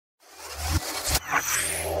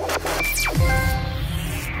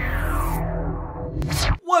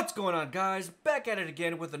What's going on, guys? Back at it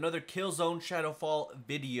again with another Killzone Shadowfall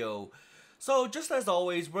video. So just as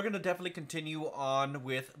always, we're going to definitely continue on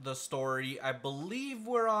with the story. I believe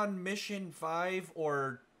we're on mission 5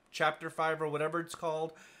 or chapter 5 or whatever it's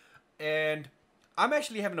called. And I'm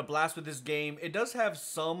actually having a blast with this game. It does have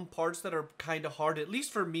some parts that are kind of hard, at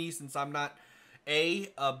least for me, since I'm not a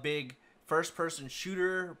big first-person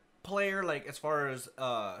shooter player. Like, as far as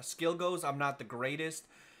skill goes, I'm not the greatest.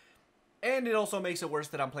 And it also makes it worse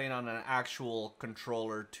that I'm playing on an actual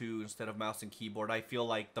controller too instead of mouse and keyboard. I feel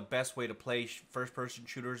like the best way to play first-person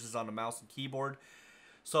shooters is on a mouse and keyboard.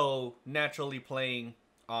 So naturally playing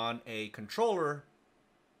on a controller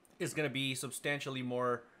is going to be substantially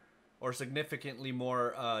more or significantly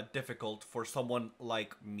more difficult for someone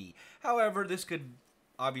like me. However, this could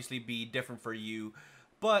obviously be different for you,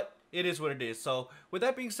 but it is what it is. So with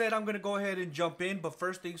that being said, I'm going to go ahead and jump in. But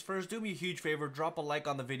first things first, do me a huge favor. Drop a like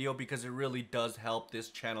on the video because it really does help this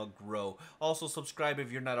channel grow. Also subscribe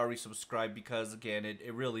if you're not already subscribed because, again,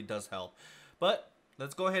 it really does help. But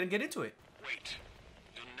let's go ahead and get into it. Wait.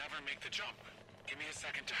 You'll never make the jump. Give me a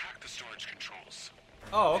second to hack the storage controls.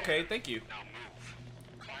 Oh, okay. Thank you. Now move.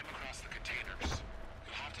 Climb across the containers.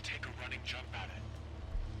 You'll have to take a running jump at it.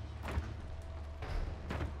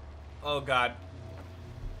 Oh, God.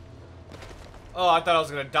 Oh, I thought I was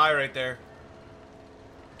gonna die right there.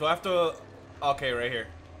 Do I have to... Okay, right here.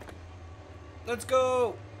 Let's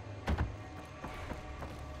go!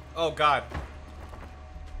 Oh, God.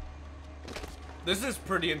 This is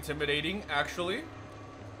pretty intimidating, actually.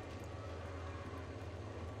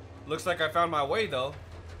 Looks like I found my way, though.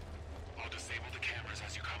 I'll disable the cameras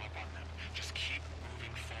as you come up on them. Just keep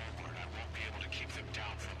moving forward. I won't be able to keep them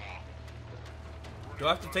down for long. Do I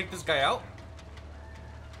have to take this guy out?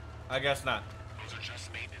 I guess not. Those are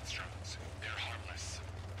just maintenance drones. They're harmless.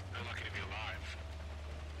 They're lucky to be alive.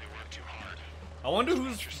 They work too hard. I wonder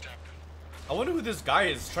Watch your step. I wonder who this guy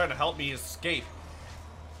is trying to help me escape.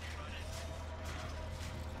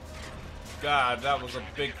 God, that was a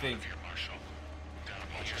big thing. Here, Marshall. Down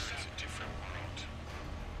here is a different world.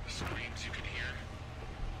 The screams you can hear.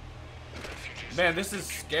 The refugees. Man, this is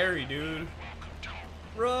scary, dude. Welcome to home.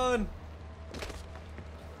 Run!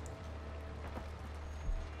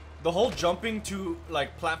 The whole jumping to,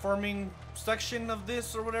 like, platforming section of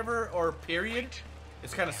this or whatever, or period,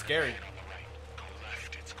 is kind of scary. Head on the right. Go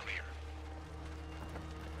left. It's clear.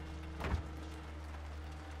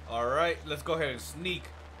 Alright, let's go ahead and sneak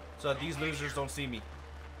so that these losers don't see me.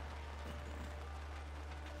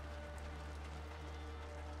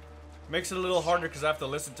 Makes it a little harder because I have to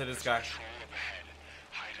listen to this guy. Control up ahead.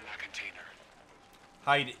 Hide in that container.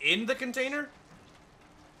 Hide in the container?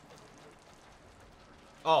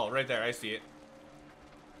 Oh, right there. I see it.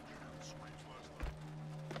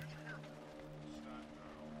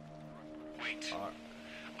 Wait. I'll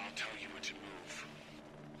tell you when to move.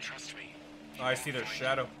 Trust me. Oh, I see their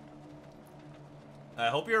shadow. I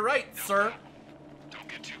hope you're right, sir. Don't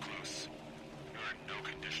get too close. You're in no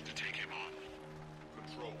condition to take him on.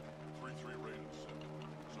 Control, 3-3 rated.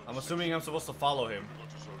 I'm assuming I'm supposed to follow him. Go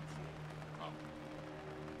to zone 4. Out.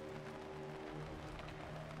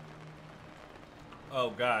 Oh,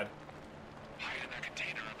 God. Hide in that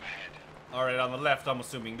container up ahead. Alright, on the left, I'm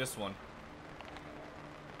assuming this one.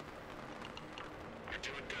 You're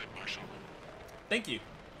doing good, Marshall. Thank you.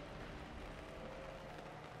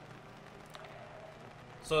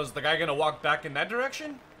 So is the guy gonna walk back in that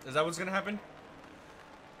direction? Is that what's gonna happen?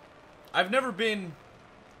 I've never been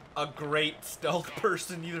a great stealth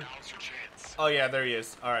person either. Now's your chance. Oh yeah, there he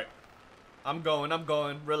is. Alright. I'm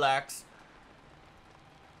going. Relax.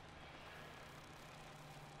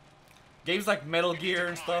 Games like Metal Gear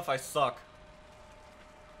and stuff, I suck.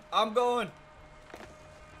 I'm going.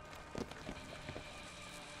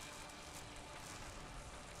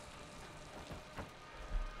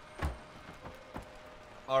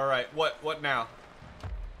 Alright, what now?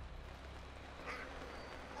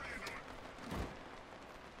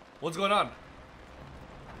 What's going on?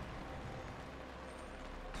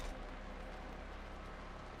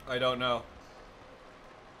 I don't know.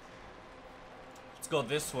 Let's go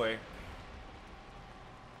this way.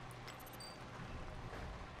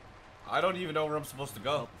 I don't even know where I'm supposed to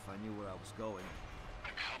go. If I knew where I was going.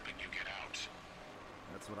 I'm helping you get out.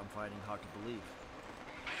 That's what I'm finding hard to believe.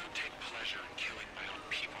 I don't take pleasure in killing my own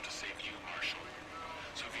people to save you, Marshall.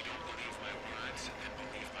 So if you don't believe my words, then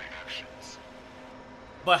believe my actions.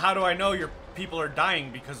 But how do I know your people are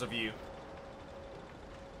dying because of you?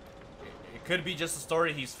 It could be just a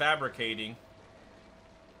story he's fabricating.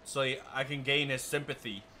 So I can gain his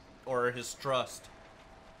sympathy or his trust.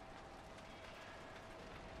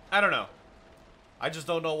 I don't know. I just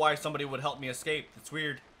don't know why somebody would help me escape. It's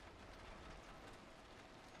weird.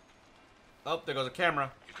 Oh, there goes a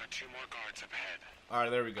camera. You've got 2 more guards up ahead. Alright,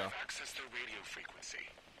 there we go. I've accessed their radio frequency.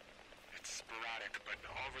 It's sporadic, but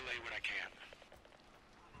I'll relay what I can.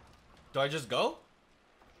 Do I just go?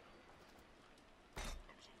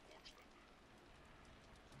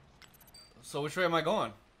 So which way am I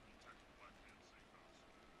going?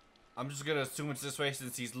 I'm just gonna assume it's this way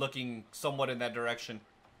since he's looking somewhat in that direction.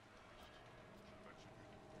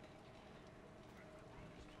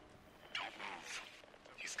 Don't move.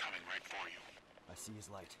 He's coming right for you. I see his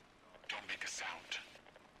light. Don't make a sound.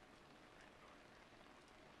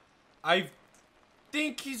 I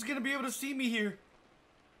think he's gonna be able to see me here.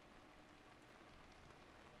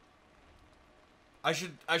 I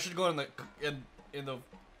should go in the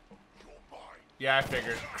Yeah, I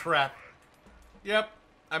figured. Crap. Yep.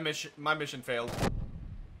 My mission failed.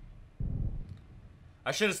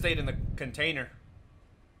 I should have stayed in the container.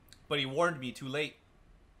 But he warned me too late.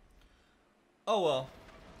 Oh well.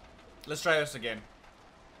 Let's try this again.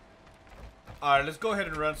 Alright, let's go ahead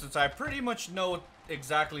and run since I pretty much know what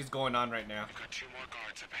exactly is going on right now. You've got 2 more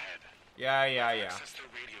guards up ahead. Yeah. Access their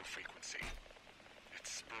radio frequency.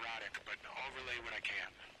 It's sporadic, but I'll relay what I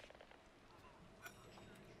can.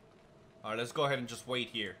 Alright, let's go ahead and just wait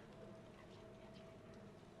here.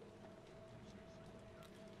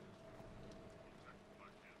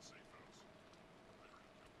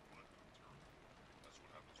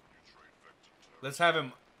 Let's have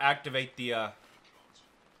him activate the, Don't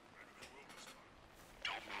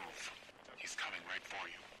move. He's coming right for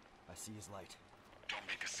you. I see his light. Don't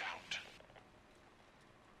make a sound.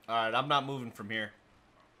 Alright, I'm not moving from here.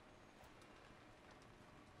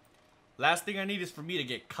 Last thing I need is for me to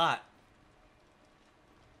get caught.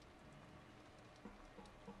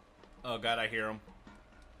 Oh god, I hear him.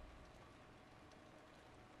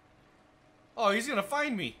 Oh, he's gonna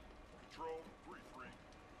find me. Control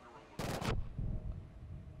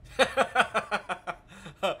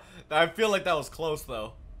 3-3. I feel like that was close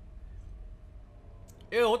though.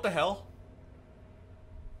 Ew, what the hell?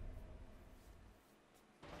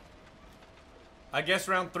 I guess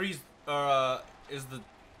round 3 is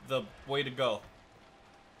the way to go.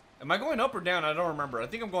 Am I going up or down? I don't remember. I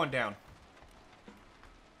think I'm going down.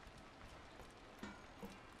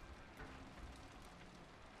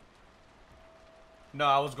 No,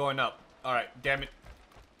 I was going up. Alright, damn it.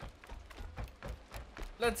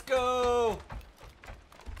 Let's go!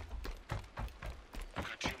 You've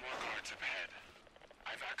got 2 more guards up ahead.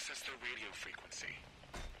 I've accessed their radio frequency.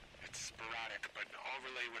 It's sporadic, but I'll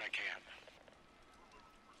relay what I can.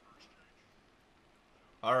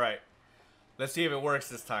 Alright. Let's see if it works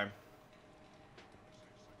this time.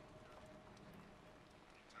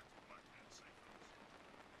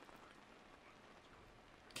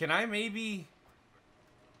 Can I maybe...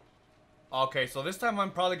 Okay, so this time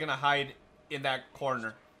I'm probably gonna hide in that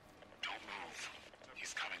corner. Don't move.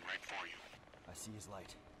 He's coming right for you. I see his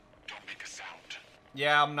light. Don't make a sound.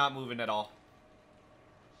 Yeah, I'm not moving at all.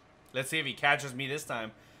 Let's see if he catches me this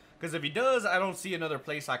time. Because if he does, I don't see another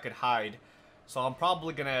place I could hide. So I'm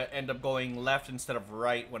probably gonna end up going left instead of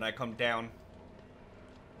right when I come down.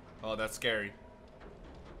 Oh, that's scary.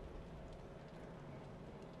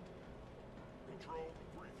 Control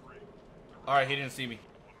 3-3. Alright, he didn't see me.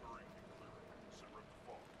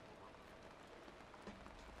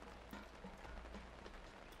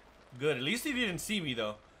 Good. At least he didn't see me,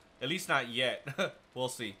 though. At least not yet. We'll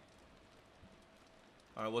see.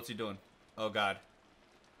 Alright, what's he doing? Oh, God.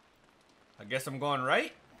 I guess I'm going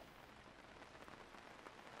right.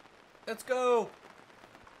 Let's go.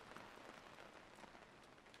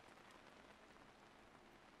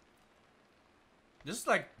 This is,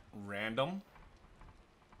 like, random.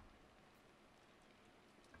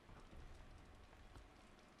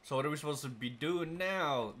 So what are we supposed to be doing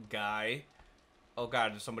now, guy? Oh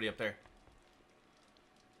god, there's somebody up there.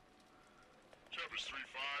 Tempest 3-5,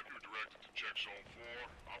 you were directed to check Zone 4.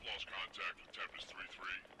 I've lost contact with Tempest 3-3.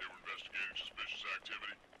 They were investigating suspicious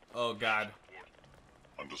activity. Oh god. Report.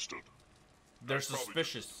 Understood. They're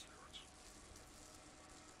suspicious.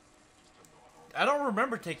 I don't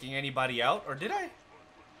remember taking anybody out, or did I?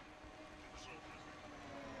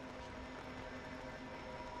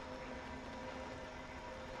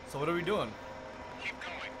 So what are we doing? Keep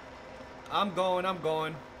going. I'm going. This is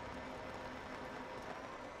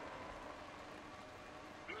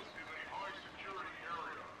a high security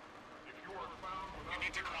area. If you are found without You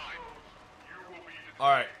need to climb. you will be detained.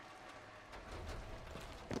 Alright.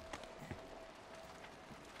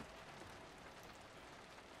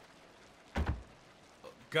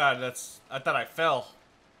 God, I thought I fell.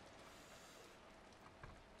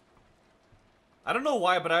 I don't know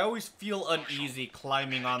why, but I always feel uneasy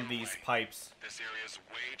climbing on these pipes. This area's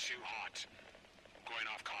way too hot. I'm going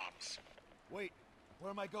off comms. Wait, where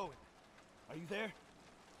am I going? Are you there?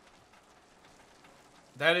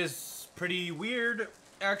 That is pretty weird,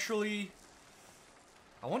 actually.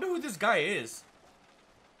 I wonder who this guy is.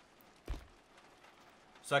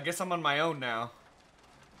 So I guess I'm on my own now.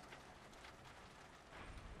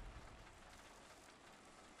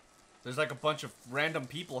 There's like a bunch of random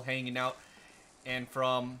people hanging out. And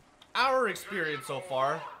from our experience so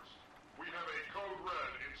far... We have a code red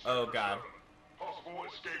in Oh, Sector God. 7. Possible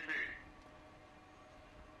escapee.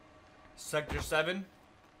 Sector 7?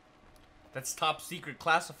 That's top secret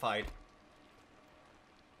classified.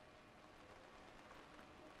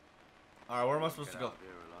 Alright, where am I supposed to go?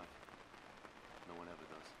 No one ever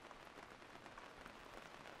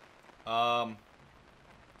does.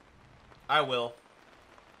 I will.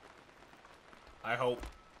 I hope.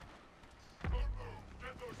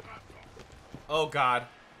 Oh God.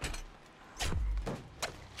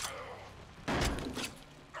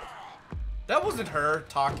 That wasn't her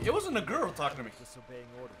talking. It wasn't a girl talking to me. Disobeying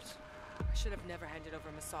orders. I should have never handed over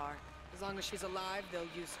Massar. As long as she's alive, they'll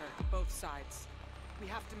use her. Both sides. We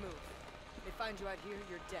have to move. If they find you out here,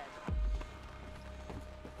 you're dead.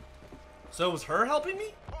 So it was her helping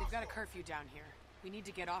me? They've got a curfew down here. We need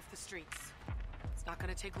to get off the streets. It's not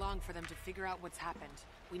gonna take long for them to figure out what's happened.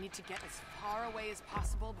 We need to get as far away as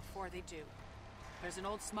possible before they do. There's an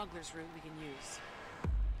old smuggler's route we can use.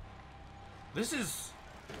 This is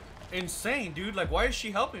insane, dude. Like, why is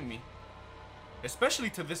she helping me?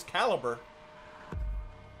 Especially to this caliber.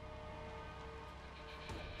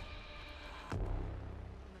 On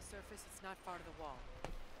the surface, it's not far to the wall.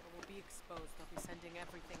 But we'll be exposed. They'll be sending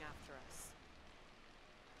everything after us.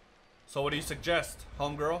 So what do you suggest,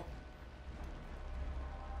 homegirl?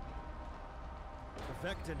 The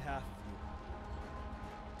Vectin half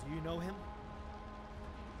of you. Do you know him?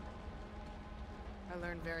 I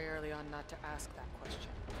learned very early on not to ask that question.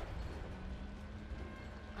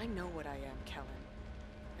 I know what I am, Kellen,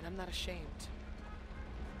 and I'm not ashamed.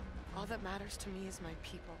 All that matters to me is my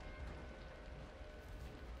people.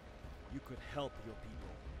 You could help your people.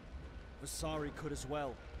 Vasari could as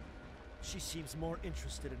well. She seems more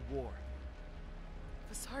interested in war.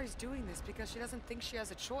 Vasari's doing this because she doesn't think she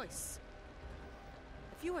has a choice.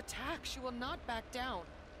 If you attack, she will not back down.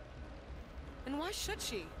 And why should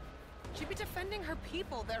she? She'd be defending her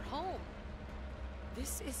people, their home.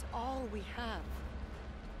 This is all we have.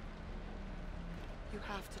 You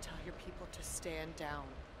have to tell your people to stand down.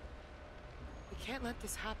 We can't let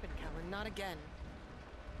this happen, Kellen, not again.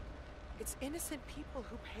 It's innocent people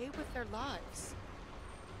who pay with their lives.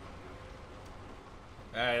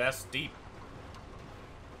 Hey, that's deep.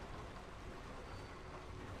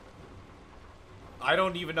 I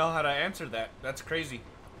don't even know how to answer that. That's crazy.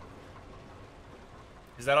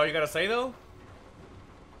 Is that all you gotta say, though?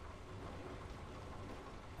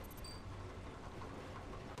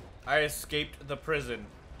 I escaped the prison.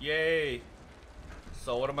 Yay.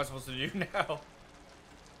 So what am I supposed to do now?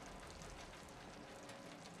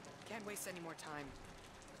 Can't waste any more time.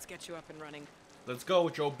 Let's get you up and running. Let's go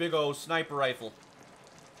with your big old sniper rifle.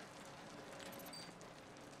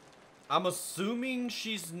 I'm assuming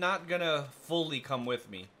she's not gonna fully come with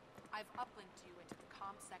me. I've uplinked you into the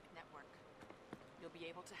ComSec network. You'll be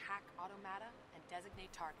able to hack automata and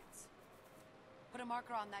designate targets. Put a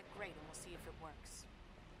marker on that grate and we'll see if it works.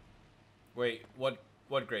 Wait, what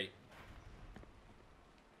grate?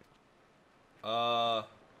 I'm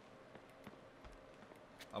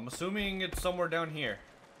assuming it's somewhere down here.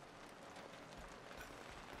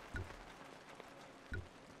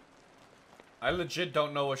 I legit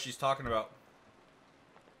don't know what she's talking about.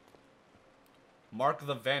 Mark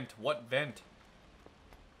the vent. What vent?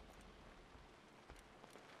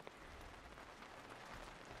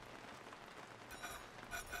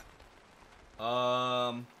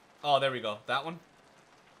 Oh, there we go. That one?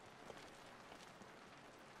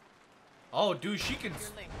 Oh, dude, she can...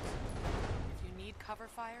 You're linked. If you need cover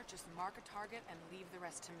fire, just mark a target and leave the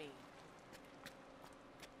rest to me.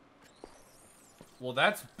 Well,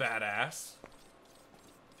 that's badass.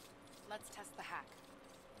 Let's test the hack.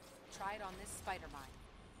 Try it on this spider mine.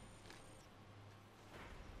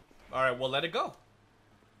 Alright, well, let it go.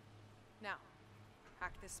 Now,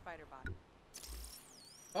 hack this spider bot.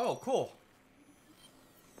 Oh, cool.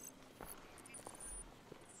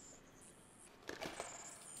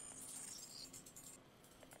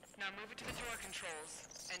 Now move it to the door controls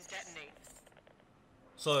and detonate.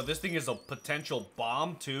 So this thing is a potential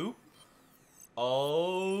bomb, too?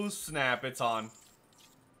 Oh, snap, it's on.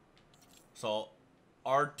 So,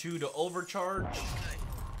 R2 to overcharge. Good.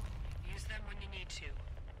 Use them when you to.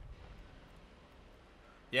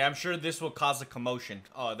 Yeah, I'm sure this will cause a commotion.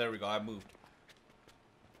 Oh, there we go. I moved.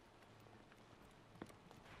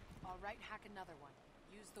 All right, hack another one.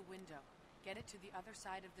 Use the window. Get it to the other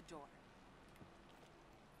side of the door.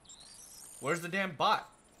 Where's the damn bot?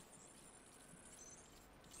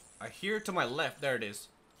 I hear it to my left. There it is.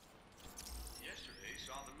 Yesterday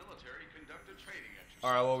saw the military conduct a training exercise.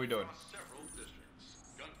 All right, what are we doing? Across several districts.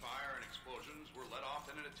 Gunfire and explosions were let off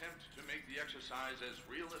in an attempt to make the exercise as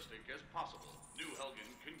realistic as possible. New Helgen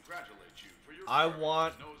congratulates you for your I courage.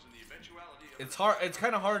 want. Knows in the eventuality of It's hard. It's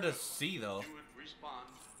kind of hard to see though. you would respond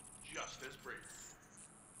just as bravely.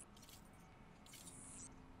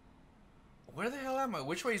 Where the hell am I?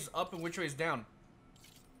 Which way is up and which way is down?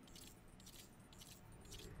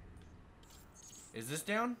 Is this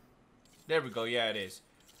down? There we go. Yeah, it is.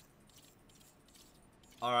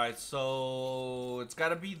 Alright, so it's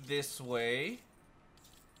gotta be this way.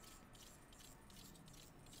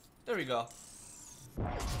 There we go.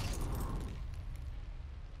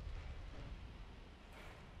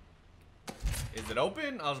 Is it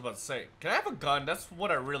open? I was about to say. Can I have a gun? That's what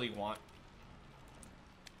I really want.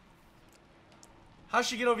 How'd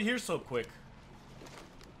she get over here so quick?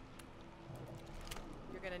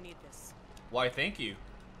 You're gonna need this. Why, thank you.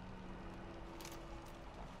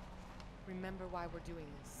 Remember why we're doing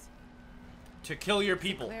this. To kill your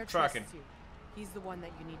people. Claire Tracking. trusts you. He's the one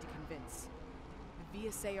that you need to convince. The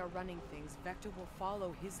VSA are running things. Vector will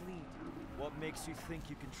follow his lead. What makes you think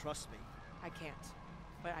you can trust me? I can't.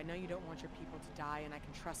 But I know you don't want your people to die, and I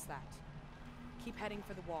can trust that. Keep heading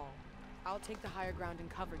for the wall. I'll take the higher ground and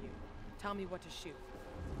cover you. Tell me what to shoot.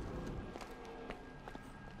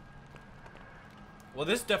 Well,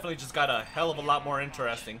 this definitely just got a hell of a lot more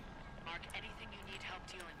interesting. Mark anything you need help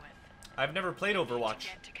dealing with. I've never played Overwatch.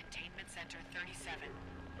 Get to Containment Center 37.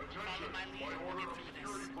 Attention, Follow my lead by and we'll order get of through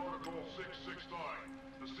Security this. Protocol 669,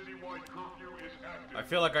 the citywide curfew is active. I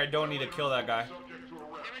feel like I don't need to kill that guy. Subject to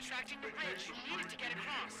arrest. They're retracting the bridge. You needed to get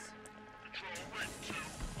across. Control, Ring 2.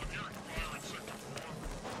 I'm hearing fire in Sector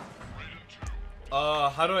 4. Raiden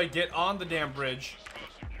 2. How do I get on the damn bridge?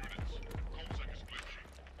 Dispersing units. Comsec is glitchy.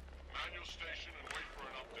 Manual station and wait for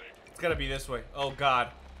an update. It's gotta be this way. Oh, God.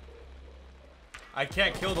 I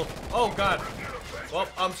can't kill the... Oh, God. Well,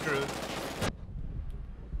 I'm screwed.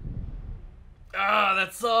 Ah,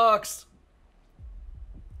 that sucks.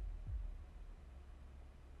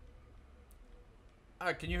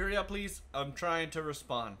 Alright, can you hurry up, please? I'm trying to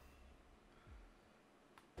respond.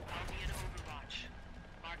 I'll be in Overwatch.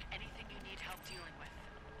 Mark anything you need help dealing with.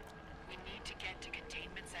 We need to get to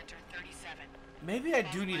Containment Center 37. Maybe I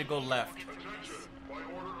do need to go left. Attention, by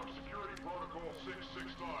order of Security Protocol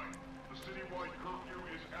 669, the citywide curfew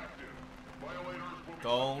is active. Violators will be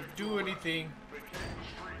Don't subject do to arrest. anything. Vacate the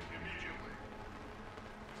street immediately.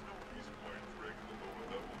 There's no reason why a dragon the lower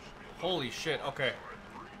level should be allowed. Holy shit, okay.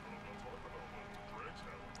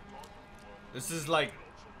 This is like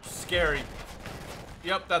scary.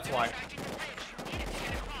 Yep, that's why. Retracting the bridge. You needed to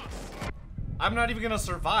get across. I'm not even gonna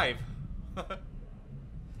survive.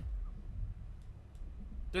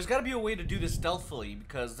 There's gotta be a way to do this stealthily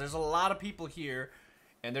because there's a lot of people here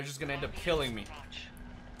and they're just gonna end up killing me. Overwatch.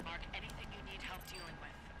 Mark anything you need help dealing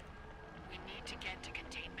with. We need to get to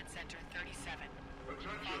Containment Center 37. Attention,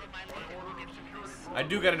 Follow my by lead and we'll order get of through Security this. I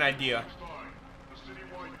do get an idea. The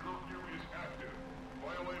citywide curfew is active.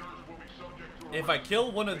 Violators will be subject to If I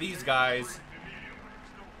kill one of these guys,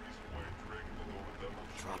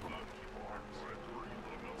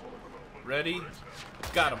 ready?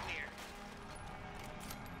 Got him.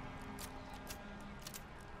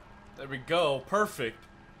 There we go. Perfect.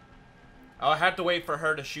 I'll have to wait for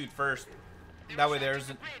her to shoot first. That way there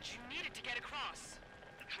isn't. Bridge. You needed to get across.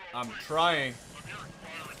 I'm trying. I'm hearing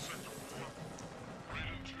fire in Sector 4.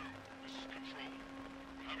 Raiden 2, this is Control.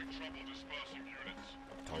 I'm having trouble dispersing units.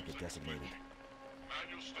 Target designated.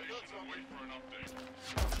 Manual station and wait for an update.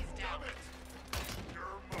 He's down.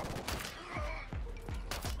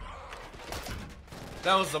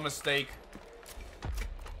 That was a mistake.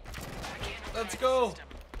 Let's go.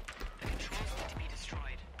 The controls need to be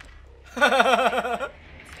destroyed. To the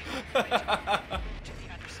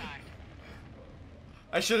other side.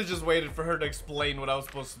 I should have just waited for her to explain what I was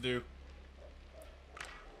supposed to do.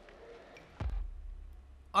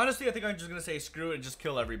 Honestly, I think I'm just gonna say screw it and just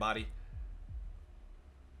kill everybody.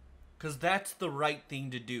 Cause that's the right thing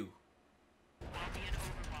to do. I'll be in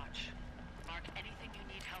Overwatch. Mark anything you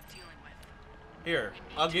need help dealing with. Here,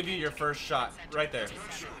 I'll give you your first shot. Right there. By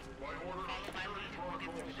order of Security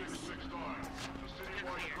Protocol 669, the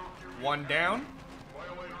citywide curfew is One down.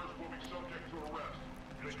 Violators will be subject to arrest.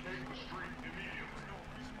 Vacate the street immediately.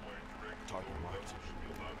 Target marked.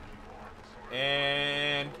 And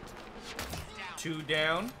 2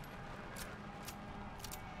 down.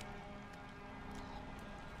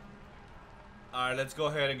 Alright, let's go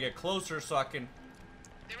ahead and get closer so I can...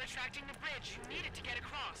 They're retracting the bridge. You need it to get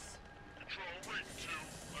across. Control, Raiden 2.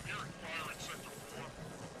 I'm hearing fire in Sector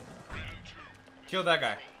 4. Raiden 2. Kill that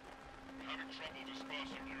guy. Having trouble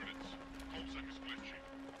dispersing units. Comsec is glitchy.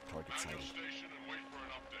 Target Man your sighted. station and wait for an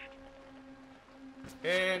update.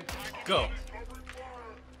 And go. Covering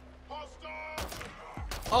fire! Hostile!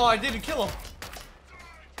 Oh, I didn't kill him.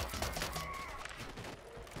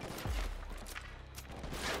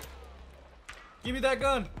 Give me that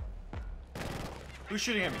gun. Who's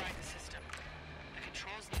shooting at me? Override the system. The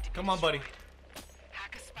controls need to be Come on, buddy. destroyed.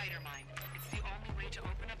 Hack a spider mine. It's the only way to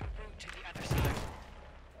open up a route to the other side.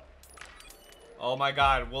 Oh my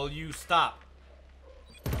god, will you stop?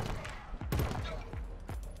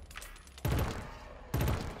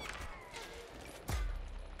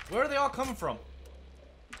 Where are they all coming from?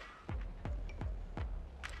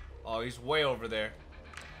 Oh, he's way over there.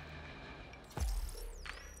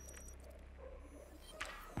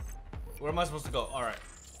 Where am I supposed to go? Alright.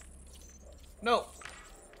 No!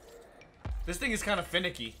 This thing is kind of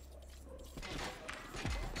finicky.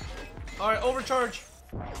 Alright, overcharge!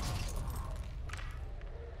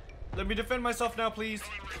 Let me defend myself now, please.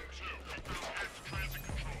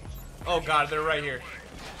 Oh god, they're right here.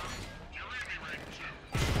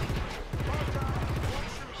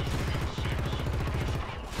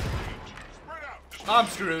 I'm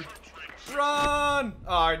screwed. Run!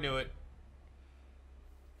 Oh, I knew it.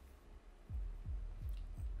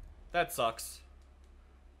 That sucks.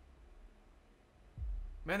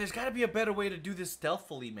 Man, there's gotta be a better way to do this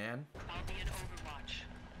stealthily, man. I'll be in Overwatch.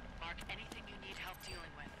 Mark anything you need help dealing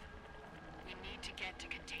with. We need to get to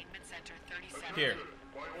Containment Center 37. Here.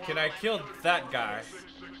 Can I kill that guy?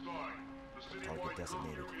 669. The citywide Target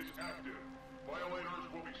designated. curfew is active. Violators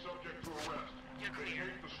will be subject to arrest. You're clear.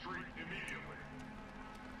 Vacate the street immediately.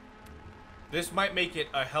 This might make it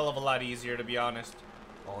a hell of a lot easier, to be honest.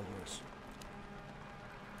 All yours.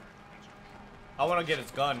 I want to get his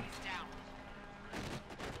gun. Down.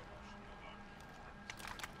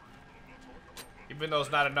 Even though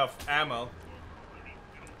it's not enough ammo.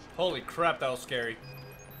 Holy crap, that was scary.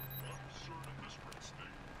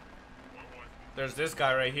 There's this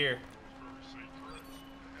guy right here.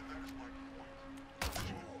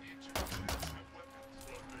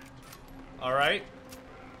 Alright.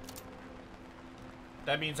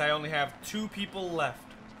 That means I only have 2 people left.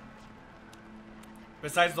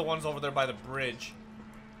 Besides the ones over there by the bridge.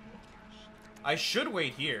 I should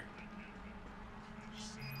wait here.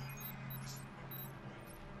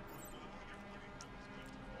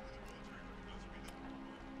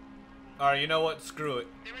 Alright, you know what? Screw it.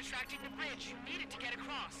 They're retracting the bridge. You need it to get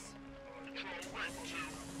across. Control, Raiden 2.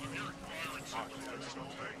 I'm hearing fire in Sector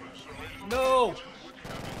 4. No!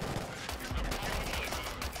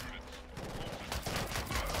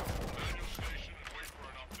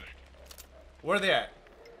 Where are they at?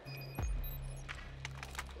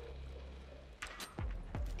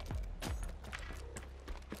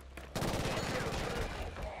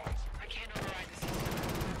 I can't override the system.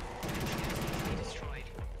 Controls need to be destroyed.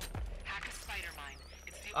 Hack a spider mine.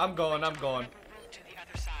 It's the I'm only going, way I'm to going. open up a route to the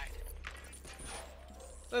other side.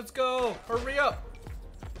 Let's go! Hurry up!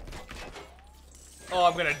 Oh,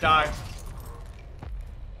 I'm gonna die.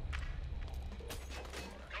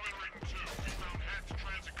 Coming, Raiden 2. We found hacked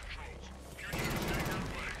transit controls. Fugitives stay your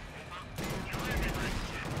way. Over. You're in me, Raiden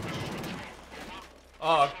 2. This is Control. Over.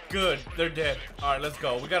 Oh, good. They're dead. Alright, let's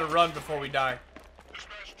go. We gotta run before we die.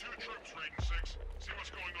 Dispatch 2 troops, Raiden 6. See what's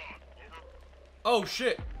going on. Over. Oh,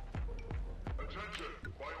 shit. Attention!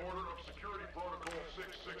 By order of Security Protocol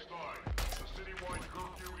 669, the citywide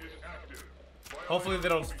curfew is active. Hopefully they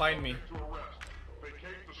don't find me. To arrest.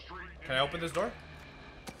 Vacate the street. Can I open this door?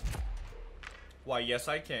 Why, yes,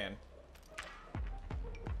 I can.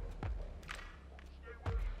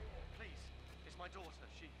 Please, it's my daughter.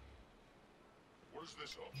 She. What is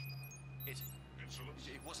this, Hobbs? It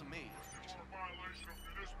wasn't me. You're in violation of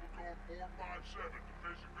Municipal Code 457,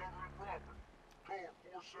 Division Government Property. Code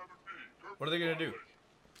 47B. What are they gonna do?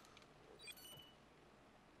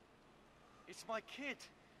 It's my kid.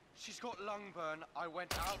 She's got lung burn. I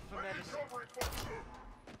went out for medicine. Covering fire.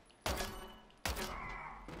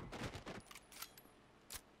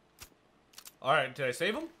 Alright, did I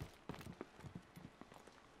save him?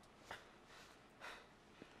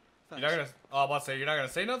 Thanks. You're not gonna... Oh, I'm about to say, you're not gonna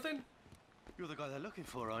say nothing? You're the guy they're looking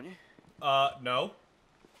for, aren't you? No.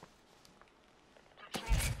 Control,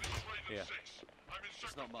 this is Raiden Yeah. 6. I'm in It's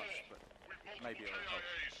Sector not much, 4. but We've maybe it'll help.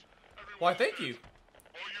 KIAs. Everyone Why, thank dead. you.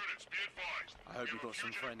 All units, be advised. I hope We you've have a got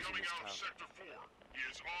some fugitive friends in coming this out of town. Sector 4.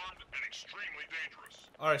 is armed and extremely dangerous.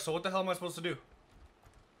 Alright, so what the hell am I supposed to do?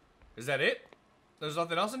 Is that it? There's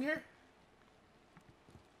nothing else in here?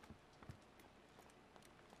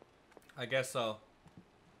 I guess so.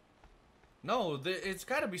 No, it's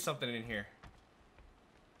gotta be something in here.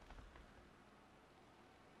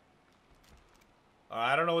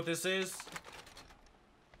 I don't know what this is.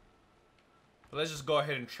 But let's just go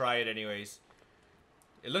ahead and try it anyways.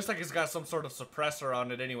 It looks like it's got some sort of suppressor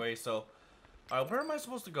on it anyway, so... Alright, where am I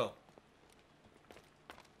supposed to go?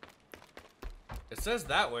 It says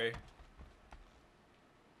that way.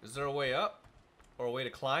 Is there a way up? Or a way to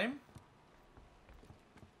climb?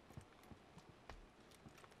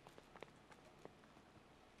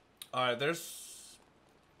 Alright, there's...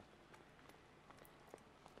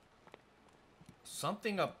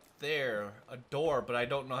 something up there. A door, but I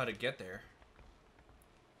don't know how to get there.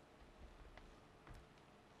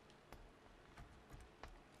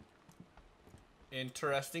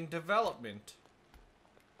 Interesting development.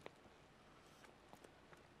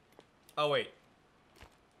 Oh, wait.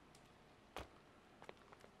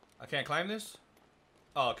 I can't climb this?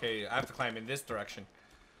 Oh, okay. I have to climb in this direction.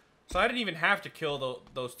 So I didn't even have to kill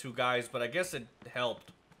those two guys, but I guess it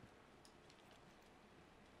helped.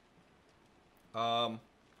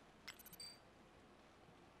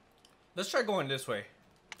 Let's try going this way.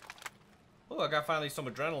 Oh, I got finally some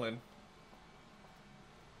adrenaline.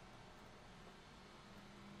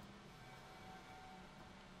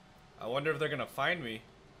 I wonder if they're gonna find me.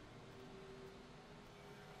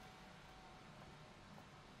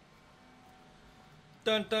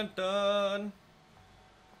 Dun dun dun.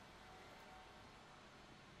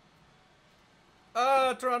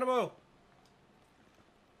 Ah, Geronimo.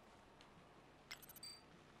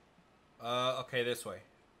 Okay, this way.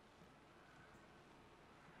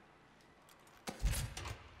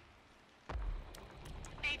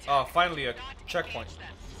 Oh, finally a checkpoint.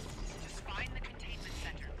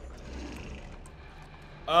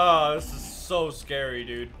 Oh, this is so scary,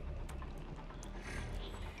 dude.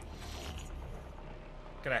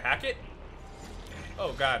 Can I hack it?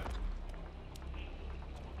 Oh, God.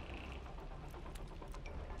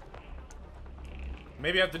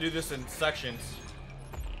 Maybe I have to do this in sections.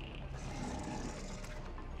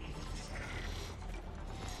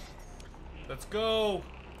 Let's go.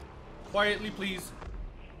 Quietly, please.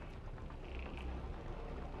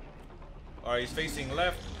 Alright, he's facing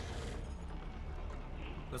left.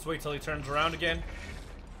 Let's wait till he turns around again.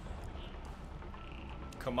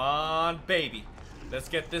 Come on, baby. Let's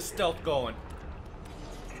get this stealth going.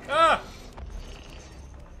 Ah!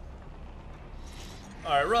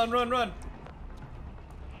 Alright, run, run, run.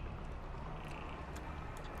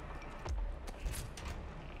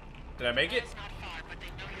 Did I make it?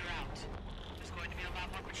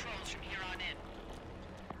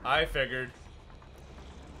 I figured.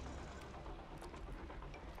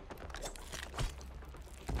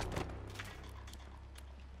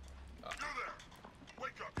 You there!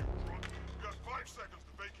 Wake up, you drunk. You got 5 seconds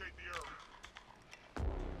to vacate the area.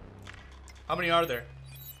 How many are there?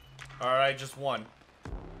 Alright, just one.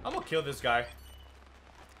 I'm gonna kill this guy.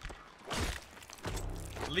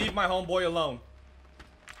 Leave my homeboy alone.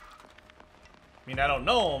 I mean, I don't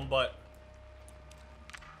know him, but...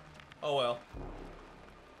 oh well.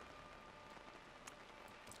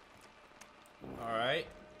 Alright.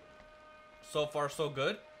 So far, so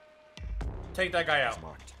good. Take that guy out.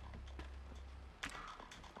 Marked.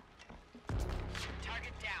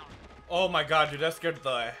 Target down. Oh my god, dude, that scared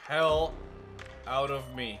the hell out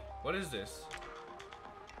of me. What is this?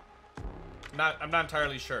 I'm not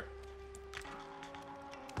entirely sure.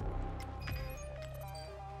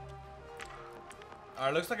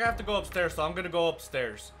 Alright, looks like I have to go upstairs, so I'm gonna go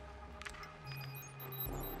upstairs.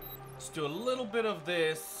 Let's do a little bit of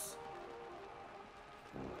this.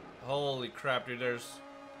 Holy crap, dude, there's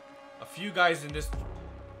a few guys in this.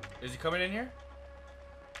 Is he coming in here?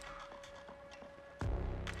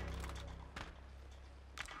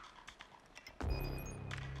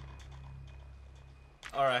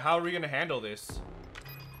 Alright, how are we gonna handle this?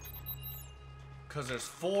 Because there's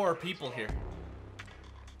 4 people here.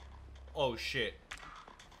 Oh shit.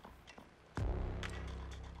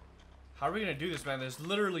 How are we gonna do this, man? There's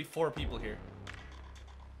literally 4 people here.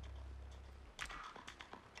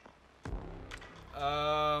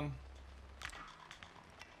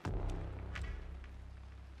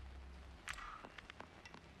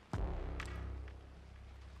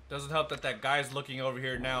 Doesn't help that that guy's looking over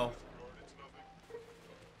here now.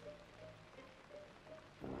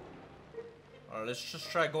 Alright, let's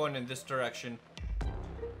just try going in this direction.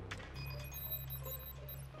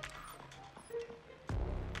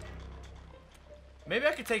 Maybe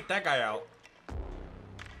I could take that guy out.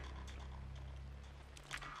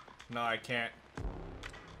 No, I can't.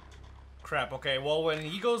 Crap, okay, well, when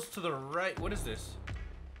he goes to the right... What is this?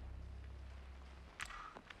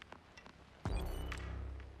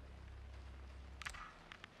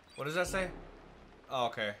 What does that say? Oh,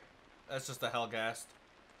 okay. That's just a Hellgast.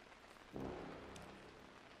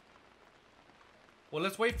 Well,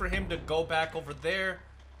 let's wait for him to go back over there.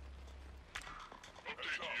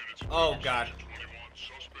 Oh, God.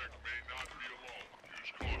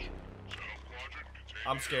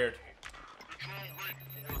 I'm scared. Control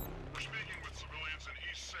Raiden 4. We're speaking with civilians in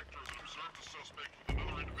East Sector that observed the suspect with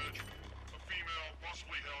another individual. A female,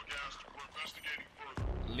 possibly Hellgast. We're investigating further.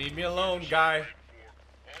 Leave me alone, guy.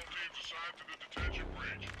 All teams assigned to the detention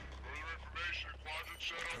breach. Further information and quadrant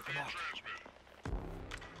setup being transmitted.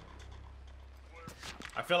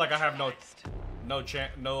 I feel like I have no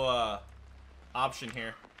option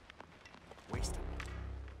here. Waste him.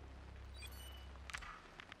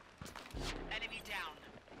 Enemy down.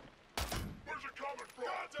 Where's it coming from?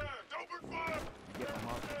 Contact! Open fire! You get my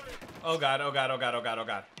mark? Oh, God, oh, God, oh, God, oh, God, oh,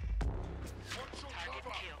 God. Target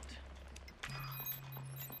killed.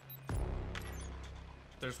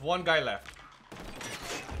 There's one guy left.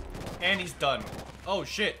 And he's done. Oh,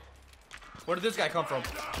 shit. Where did this guy come from?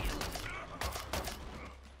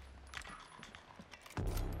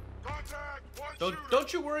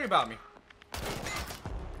 Don't you worry about me.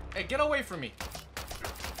 Hey, get away from me.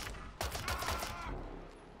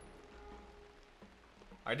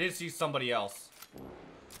 I did see somebody else.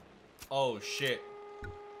 Oh, shit.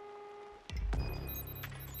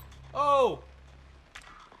 Oh!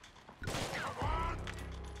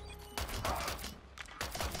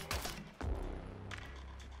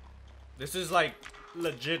 This is like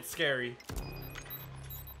legit scary.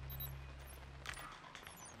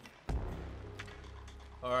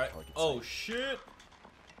 Alright. Oh, shit.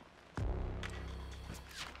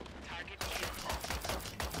 Target killed.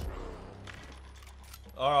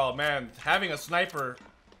 Oh, man. Having a sniper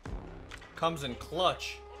comes in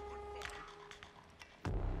clutch.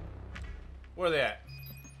 Where are they at?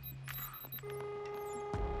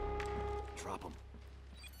 Drop him.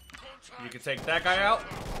 You can take that guy out.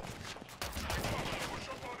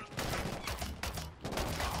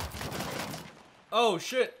 Oh,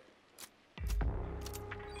 shit.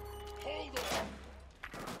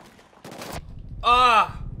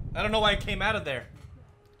 Ah! I don't know why I came out of there.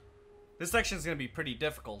 This section is going to be pretty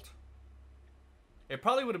difficult. It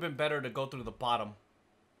probably would have been better to go through the bottom.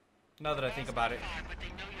 Now that I think about it. But they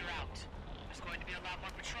know you're out. There's going to be a lot more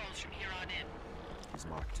patrols from here on in. He's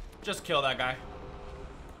marked. Just kill that guy.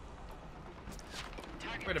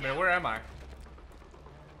 Target Wait a minute, down. where am I?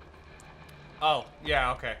 Oh,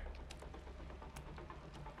 yeah, okay.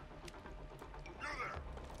 You're there.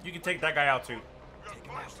 You can take that guy out too. We got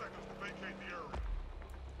 5 seconds to vacate the area.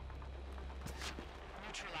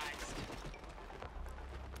 Neutralized.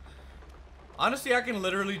 Honestly, I can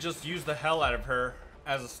literally just use the hell out of her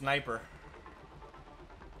as a sniper.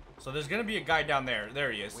 So there's gonna be a guy down there.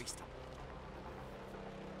 There he is. Waste him.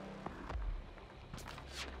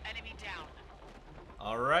 Enemy down.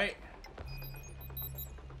 Alright.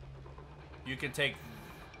 You can take...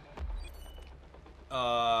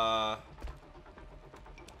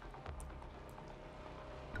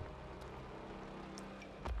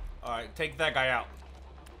 Alright, take that guy out.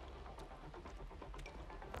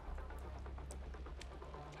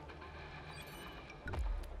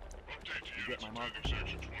 Update to You units get my mark? attending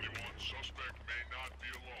Section 21. Suspect may not be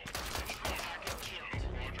alone. Target killed.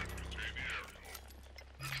 Quadrant contain the area.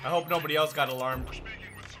 I hope nobody else got alarmed. We're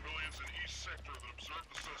speaking with civilians in East Sector that observed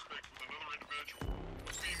the suspect with another individual.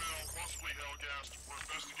 A female, possibly Hellgast. We're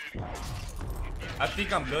investigating. I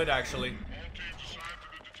think I'm good, actually. All teams assigned to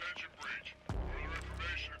the detention breach. Further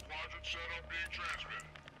information and quadrant setup being transmitted.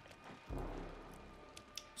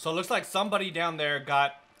 So it looks like somebody down there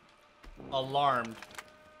got alarmed.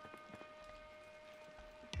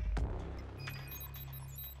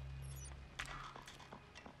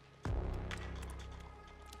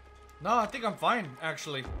 No, I think I'm fine,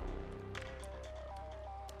 actually.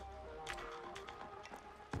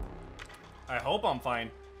 I hope I'm fine.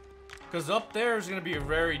 Because up there is going to be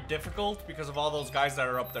very difficult because of all those guys that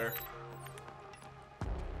are up there.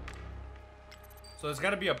 So there's got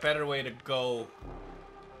to be a better way to go.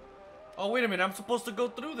 Oh, wait a minute. I'm supposed to go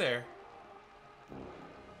through there.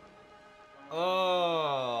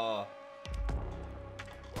 Oh.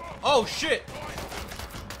 Oh, shit.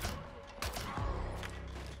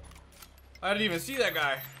 I didn't even see that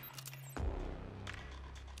guy.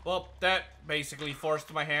 Well, that basically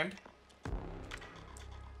forced my hand.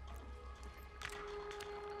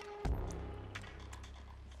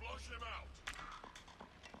 Flush him out.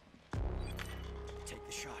 Take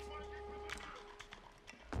the shot.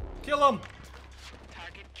 Kill him.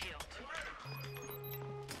 Target killed.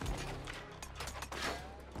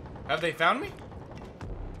 Have they found me?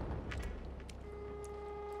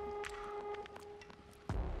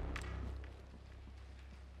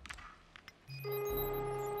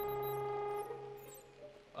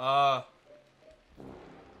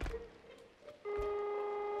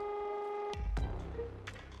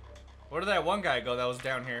 Where did that one guy go that was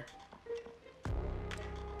down here?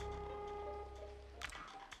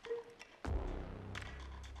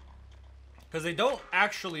 Because they don't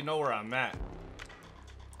actually know where I'm at.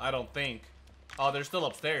 I don't think. Oh, they're still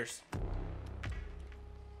upstairs.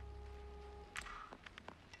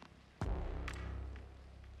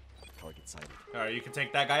 Target sighted. Alright, you can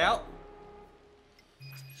take that guy out.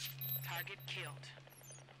 Target killed.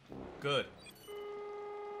 Good.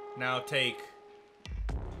 Now take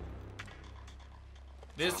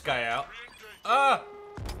this guy out. Ah!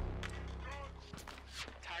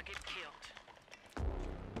 Target killed.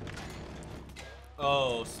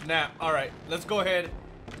 Oh, snap. Alright, let's go ahead.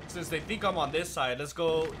 Since they think I'm on this side, let's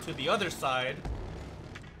go to the other side.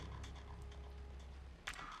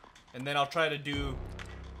 And then I'll try to do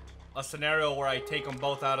a scenario where I take them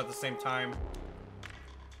both out at the same time.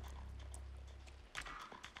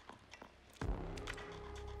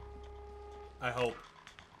 I hope.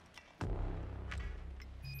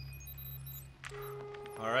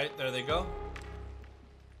 Alright, there they go.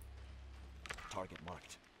 Target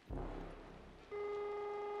marked.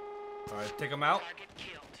 Alright, take them out. Target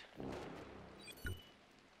killed.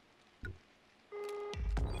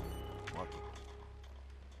 Marking.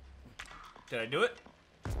 Did I do it?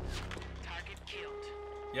 Target killed.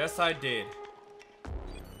 Yes, I did.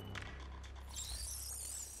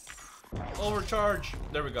 Overcharge.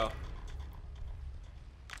 There we go.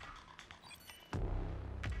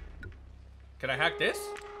 Can I hack this?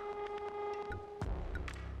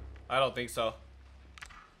 I don't think so.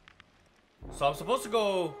 So I'm supposed to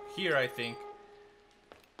go here, I think.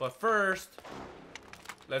 But first,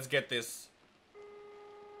 let's get this.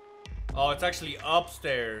 Oh, it's actually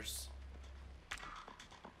upstairs.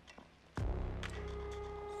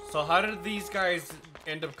 So how did these guys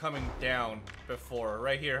end up coming down before?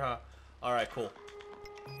 Right here, huh? Alright, cool.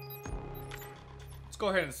 Let's go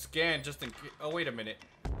ahead and scan just in case. Oh, wait a minute.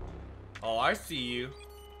 Oh, I see you.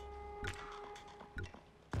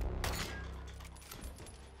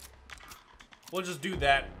 We'll just do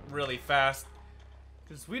that really fast.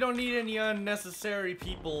 Because we don't need any unnecessary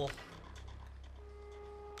people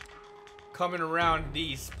coming around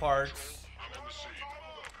these parts. I'm on the scene.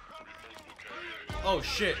 Three multiple KIAs. Oh,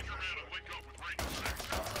 shit. Come in and link up with Ranger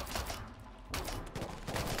 6.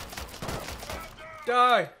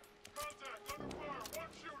 Die! Contact, open fire, one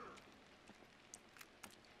shooter.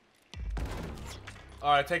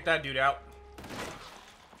 Alright, take that dude out.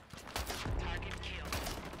 Target killed.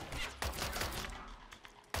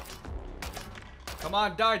 Come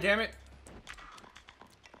on, die, damn it.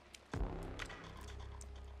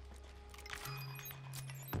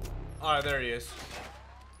 Alright, there he is.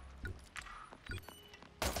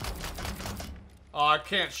 Oh, I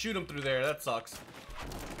can't shoot him through there. That sucks.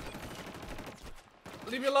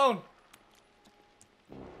 Leave me alone.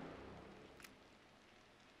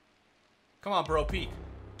 Come on, bro, peek.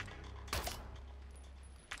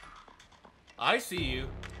 I see you.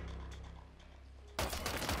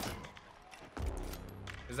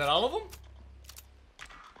 Is that all of them?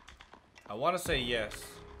 I want to say yes.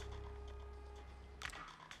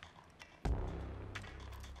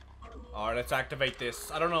 Alright, let's activate this.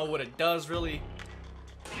 I don't know what it does, really.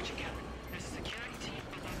 Roger, Captain. There's a security team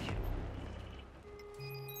below you.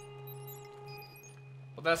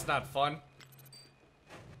 Well, that's not fun.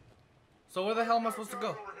 So where the hell am I supposed to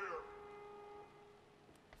go? Over here.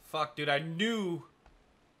 Fuck, dude, I knew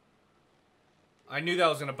that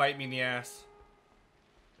was gonna bite me in the ass.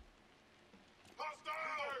 Hostile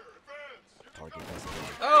fire, advance. Target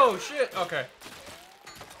designated. Oh, shit. Okay.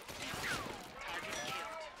 Target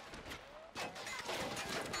killed.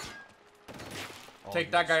 All Take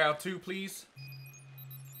that units. guy out too, please.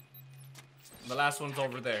 The last one's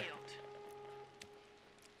over there. Killed.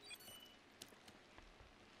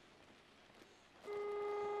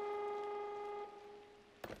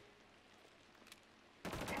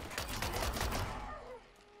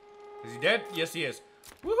 Is he dead? Yes, he is.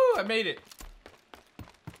 Woohoo, I made it.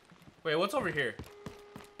 Wait, what's over here?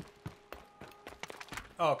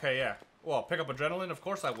 Oh, okay, yeah. Well, pick up adrenaline? Of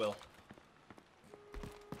course I will.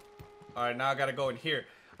 Alright, now I gotta go in here.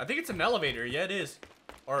 I think it's an elevator. Yeah, it is.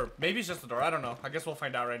 Or maybe it's just a door. I don't know. I guess we'll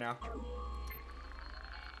find out right now.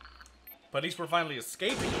 But at least we're finally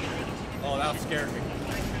escaping. Oh, that scared me.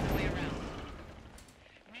 Find another way around.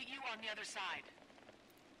 Meet you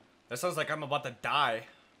That sounds like I'm about to die.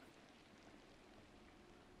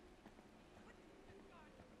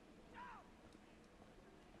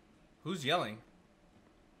 Who's yelling?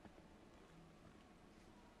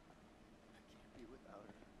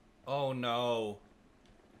 Oh no.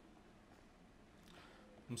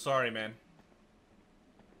 I'm sorry, man.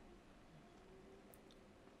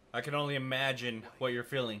 I can only imagine what you're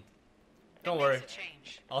feeling. Don't worry.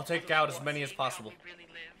 I'll take out as many as possible.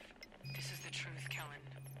 This is the truth, Kellen.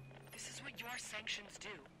 This is what your sanctions do.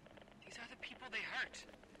 These are the people they hurt.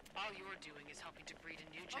 All you're doing is helping to breed a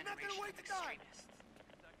new generation of extremists.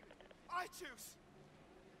 I choose.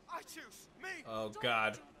 I choose. Me. Oh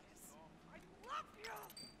God. I love you.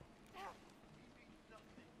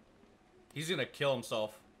 He's gonna kill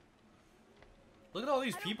himself. Look at all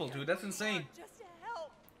these people, dude. That's insane. Just to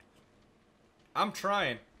help. I'm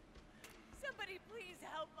trying. Somebody please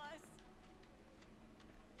help us.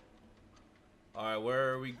 Alright,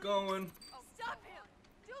 where are we going? Oh, stop him.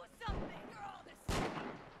 Do something. You're all this.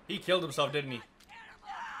 He killed himself, didn't he? Animal.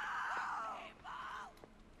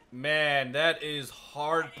 Man, that is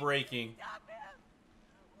heartbreaking. Stop him.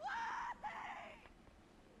 Why?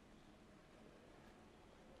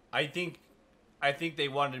 I think they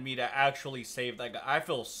wanted me to actually save that guy. I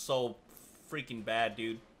feel so freaking bad,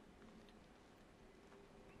 dude.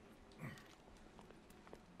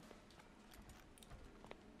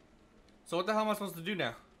 So what the hell am I supposed to do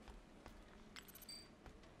now?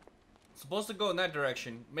 Supposed to go in that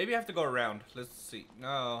direction. Maybe I have to go around. Let's see.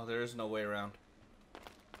 No, there is no way around.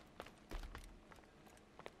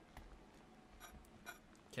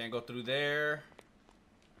 Can't go through there.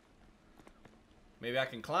 Maybe I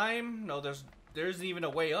can climb? No, there isn't even a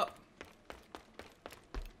way up.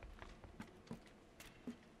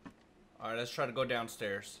 Alright, let's try to go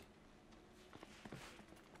downstairs.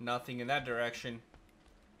 Nothing in that direction.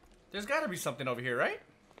 There's gotta be something over here, right?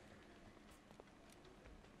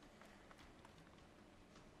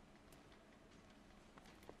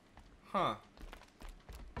 Huh.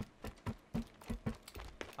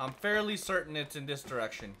 I'm fairly certain it's in this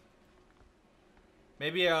direction.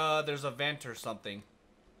 Maybe there's a vent or something.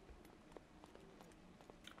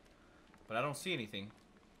 But I don't see anything.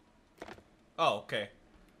 Oh, okay.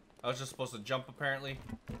 I was just supposed to jump, apparently.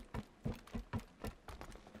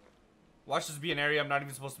 Watch this be an area I'm not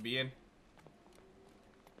even supposed to be in.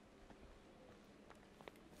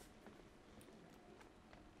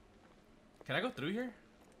 Can I go through here?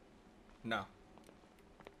 No.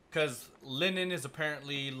 Because linen is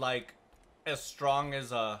apparently, like, as strong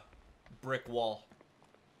as a brick wall.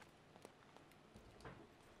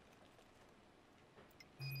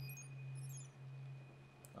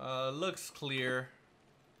 Looks clear.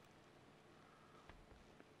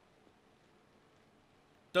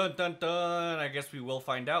 Dun dun dun. I guess we will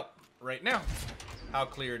find out right now how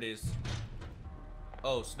clear it is.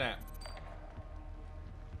 Oh, snap.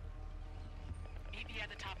 Meet me at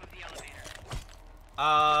the top of the elevator.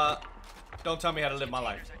 Don't tell me how to live my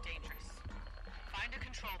life. Containers are dangerous. Find a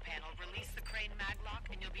control panel, release the crane maglock,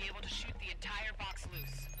 and you'll be able to shoot the entire box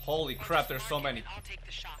loose. Holy Or crap, just there's mark so it many. and I'll take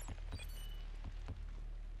the shot.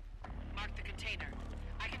 Mark the container.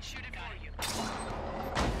 I can shoot it for you. I see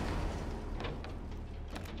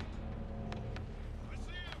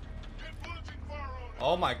him. Get bludgeon fire on him.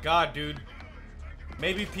 Oh my god, dude.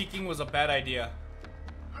 Maybe peeking was a bad idea.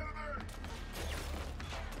 Out of there.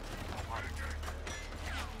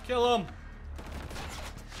 Kill him.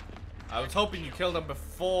 I was hoping you killed him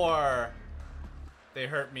before they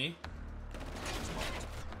hurt me.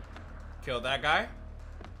 Kill that guy.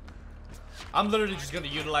 I'm literally just gonna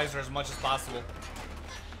utilize her as much as possible.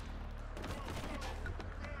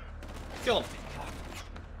 Kill him.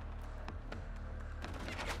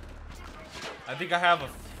 I think I have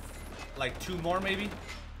like 2 more maybe.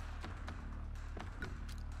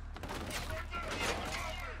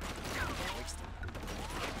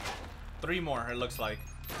 Three more, it looks like.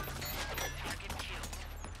 Target killed.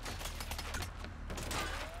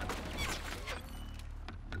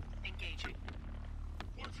 Engaging.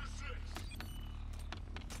 What's your six?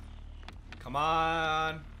 Come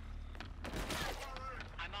on.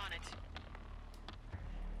 I'm on it.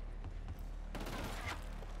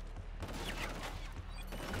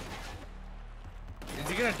 Is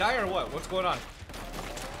he gonna die or what? What's going on? Give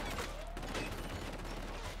him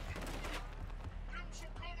some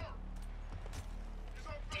cover. He's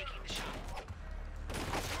up there. Taking the shot.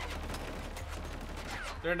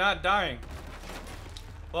 They're not dying.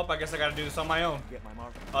 Well, I guess I gotta do this on my own. Get my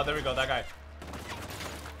mark. Oh, there we go, that guy.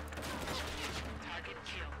 Target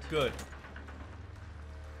killed. Good.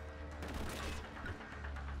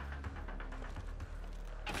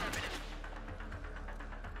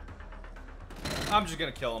 I'm just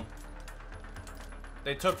gonna kill them.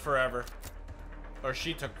 They took forever. Or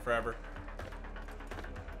she took forever.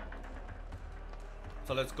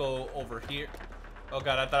 So let's go over here. Oh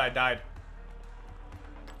god, I thought I died.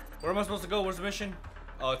 Where am I supposed to go? Where's the mission?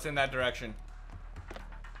 Oh, it's in that direction.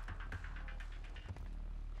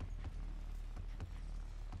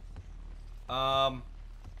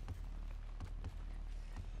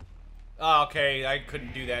 Oh, okay, I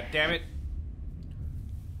couldn't do that. Damn it.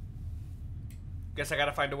 Guess I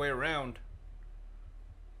gotta find a way around.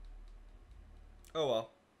 Oh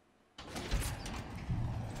well.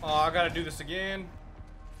 Oh, I gotta do this again.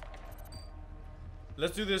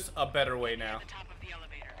 Let's do this a better way now. At the top of the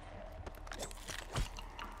elevator.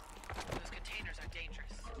 Those containers are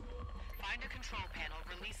dangerous. Find a control panel,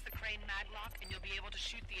 release the crane maglock, and you'll be able to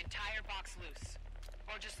shoot the entire box loose.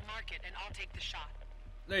 Or just mark it and I'll take the shot.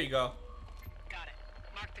 There you go. Got it.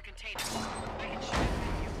 Mark the container. I can shoot it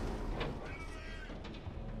with you.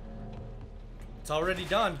 It's already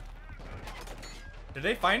done. Did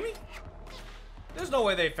they find me? There's no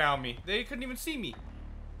way they found me. They couldn't even see me.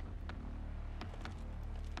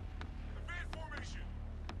 Advance formation.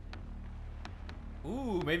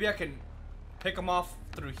 Ooh, maybe I can pick them off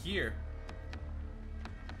through here.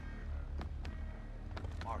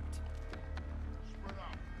 Marked. Spread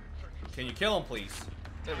out. Check your Can you kill them, please?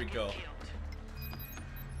 There we go. Killed.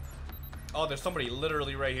 Oh, there's somebody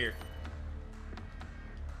literally right here.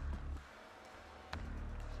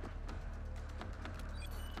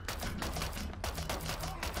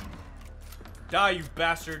 Die, you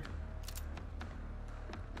bastard.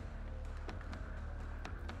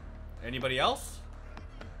 Anybody else?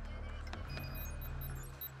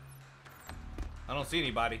 I don't see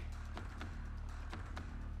anybody.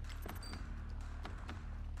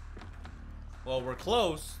 Well, we're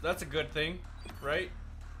close. That's a good thing, right?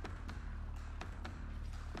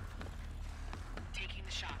 Taking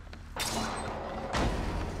the shot.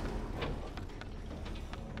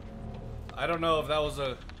 I don't know if that was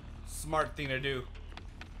a smart thing to do.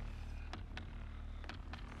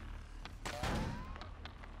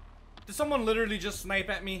 Did someone literally just snipe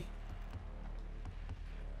at me?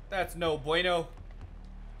 That's no bueno.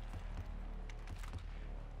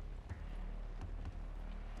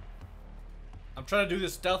 I'm trying to do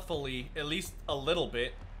this stealthily, at least a little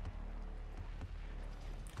bit.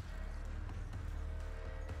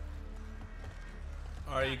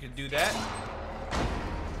 Alright, you can do that.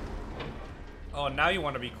 Oh, now you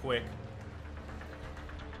want to be quick.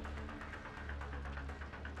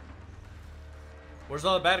 Where's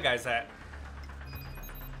all the bad guys at?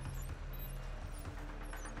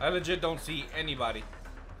 I legit don't see anybody.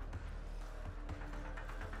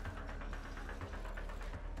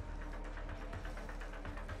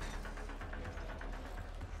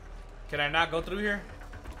 Can I not go through here?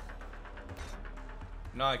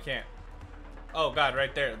 No, I can't. Oh god,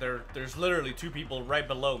 right there. There's literally two people right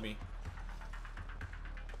below me.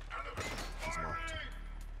 He's marked.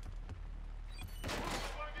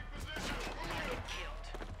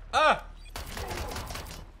 Killed. Ah!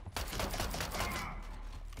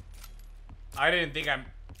 I didn't think I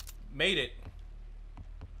made it.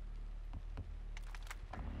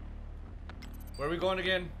 Where are we going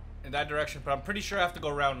again? In that direction, but I'm pretty sure I have to go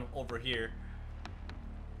around over here.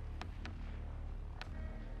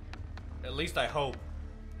 At least I hope.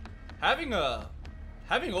 Having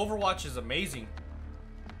Overwatch is amazing.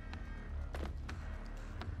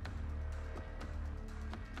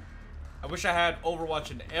 I wish I had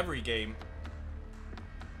Overwatch in every game.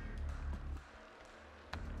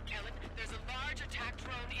 Kellen, there's a large attack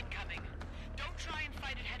drone incoming. Don't try and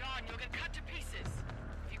fight it head on, you'll get cut to pieces.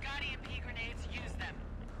 If you got EMP grenades, use them.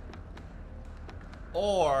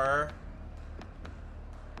 Or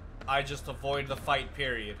I just avoid the fight,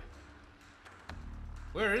 period.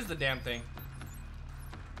 Where is the damn thing?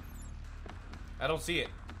 I don't see it.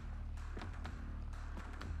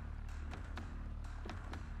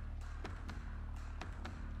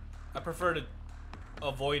 I prefer to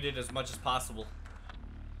avoid it as much as possible.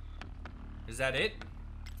 Is that it?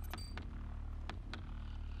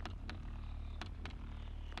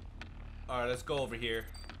 Alright, let's go over here.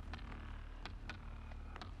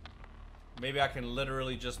 Maybe I can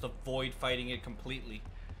literally just avoid fighting it completely.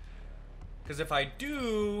 Because if I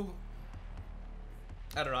do...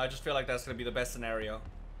 I don't know, I just feel like that's going to be the best scenario.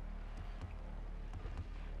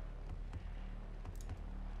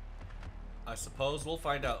 I suppose we'll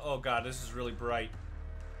find out. Oh god, this is really bright.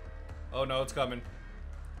 Oh no, it's coming.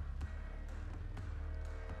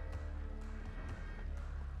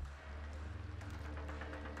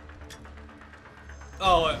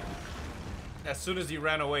 Oh, as soon as he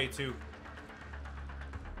ran away too.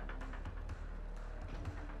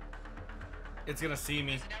 it's gonna see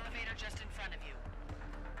me. There's an elevator just in front of you.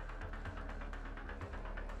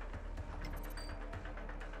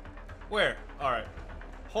 Where? Alright.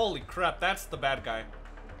 Holy crap, that's the bad guy.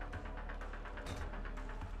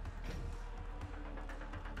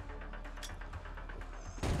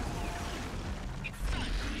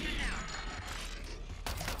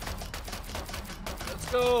 Let's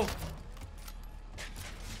go.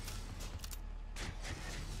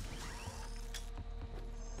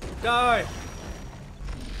 Die.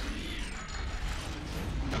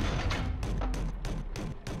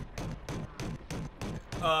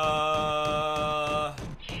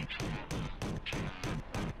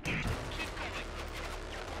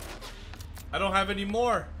 I don't have any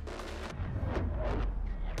more.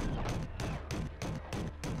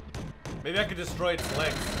 Maybe I could destroy its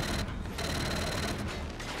legs.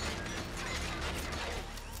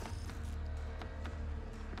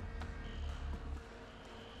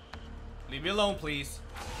 Leave me alone, please.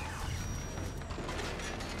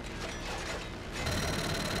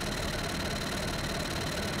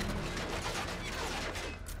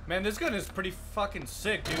 Man, this gun is pretty fucking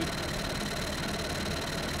sick, dude.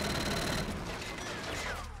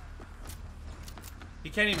 He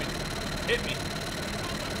can't even hit me.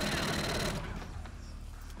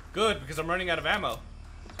 Good, because I'm running out of ammo.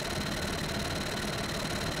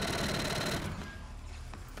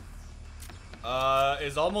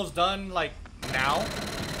 Is almost done, like, now?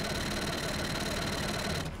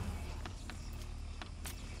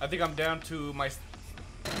 I think I'm down to my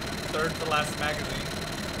third to last magazine.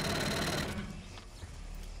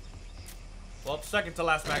 Well, second to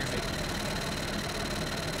last magazine.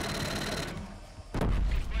 Good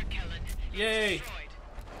work, Kellen. Yay!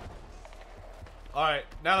 Alright,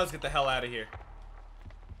 now let's get the hell out of here.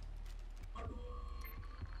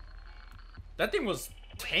 That thing was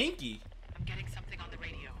tanky. I'm getting something on the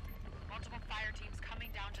radio. Multiple fire teams coming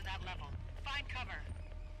down to that level. Find cover.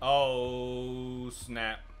 Oh,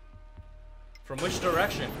 snap. From which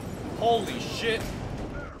direction? Holy shit.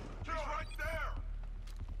 There! He's right there!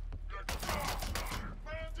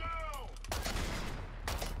 Man down!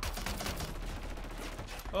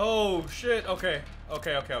 Oh, shit. Okay.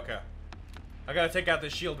 Okay. I gotta take out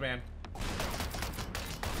this shield man.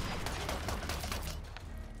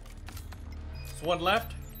 There's one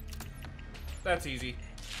left. That's easy.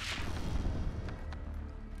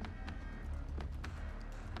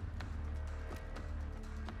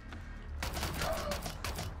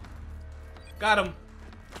 Got him.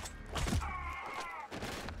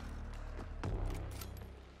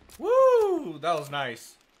 Woo! That was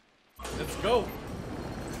nice. Let's go.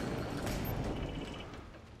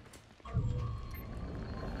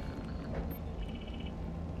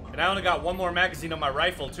 And I only got one more magazine on my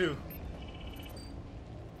rifle, too.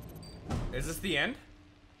 Is this the end?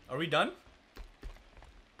 Are we done?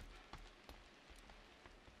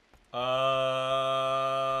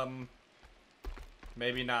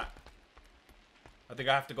 Maybe not. I think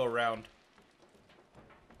I have to go around.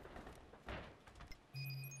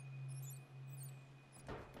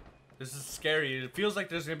 This is scary. It feels like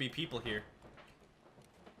there's gonna be people here.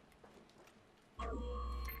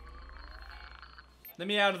 Let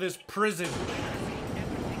me out of this prison. Are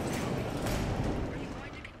you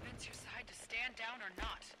going to convince your side to stand down or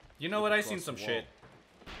not? You know what? I seen some shit.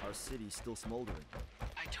 Our city's still smoldering.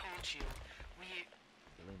 I told you.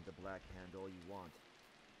 Blame the Black Hand all you want.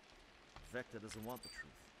 Vector doesn't want the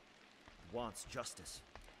truth. He wants justice.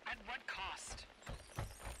 At what cost?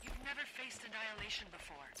 You've never faced annihilation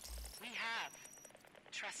before. We have.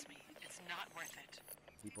 Trust me, it's not worth it.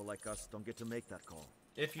 People like us don't get to make that call.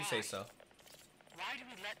 If you say so. Why do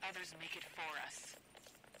we let others make it for us?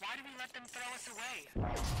 Why do we let them throw us away?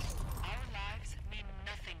 Our lives mean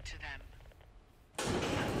nothing to them.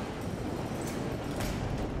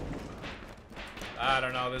 I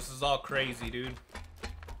don't know. This is all crazy, dude.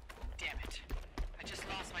 Damn it. I just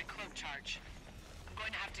lost my cloak charge. I'm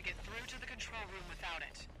going to have to get through to the control room without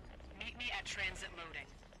it. Meet me at transit loading.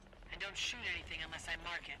 And don't shoot anything unless I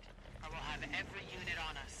mark it, or we'll have every unit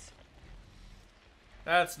on us.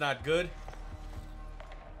 That's not good.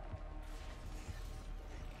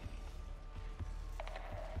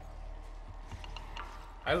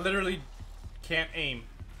 I literally can't aim.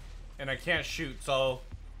 And I can't shoot, so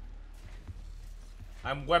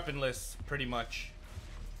I'm weaponless, pretty much.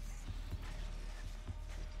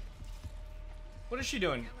 What is she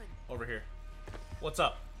doing over here? What's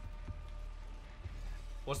up?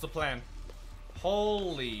 What's the plan?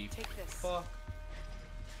 Holy Take this. fuck.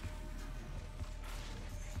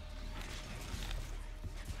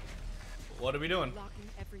 What are we doing? Locking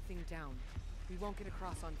everything down. We won't get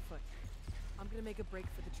across on foot. I'm gonna make a break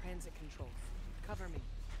for the transit controls. Cover me.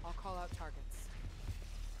 I'll call out targets.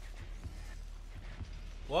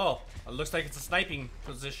 Whoa, it looks like it's a sniping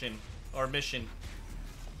position or mission.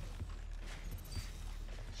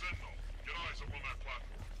 Sentinel, get eyes up on that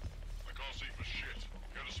platform. I can't see for shit.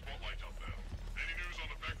 Get a spotlight up there. Any news on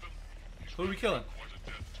the victim? Who are we killing? Quite a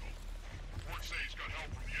death toll. Reports say he's got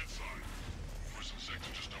help from the inside. Prison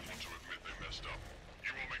sector just don't want to admit they messed up.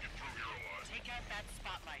 You won't make it through here alive. Take out that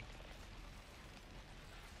spotlight.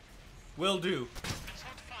 Will do.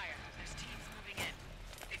 Hold fire. There's teams moving in.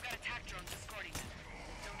 They've got attack drones escorting them.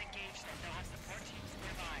 Don't engage them. They'll have support teams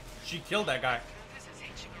nearby. She killed that guy. This is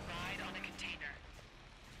hitching a ride on a container.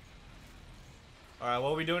 Alright, what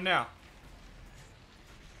are we doing now?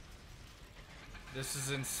 This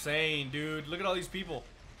is insane, dude. Look at all these people.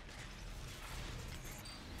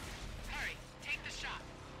 Hurry, take the shot.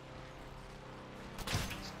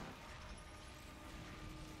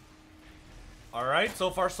 Alright, so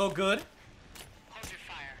far so good. Hold your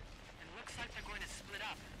fire. It looks like they're going to split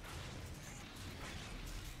up.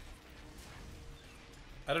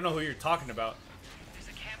 I don't know who you're talking about. There's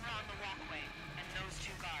a camera on the walkway, and those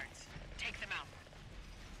two guards. Take them out.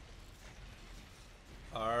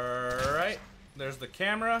 Alright, there's the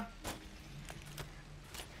camera.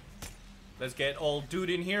 Let's get old dude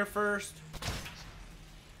in here first.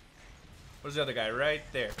 Where's the other guy? Right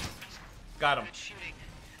there. Got him. Good shooting.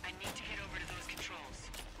 I need to get over to those controls.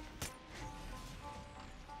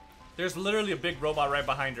 There's literally a big robot right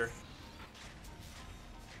behind her.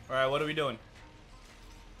 Alright, what are we doing?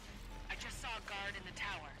 I just saw a guard in the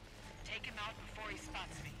tower. Take him out before he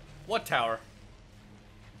spots me. What tower?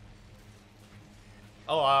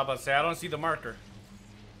 Oh, I was about to say, I don't see the marker.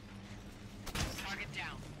 Target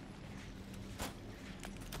down.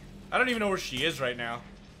 I don't even know where she is right now.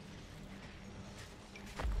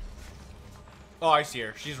 Oh, I see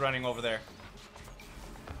her. She's running over there.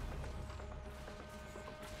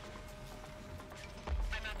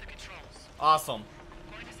 I'm at the controls. Awesome.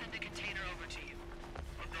 Going to send a container over to you.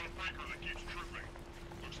 I've got a breaker that keeps tripping.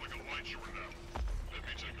 Looks like a light short now. Let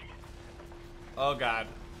me take a look. Oh, God.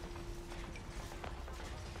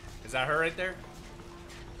 Is that her right there?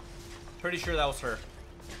 Pretty sure that was her.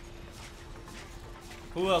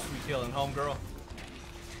 Who else are we killing, homegirl?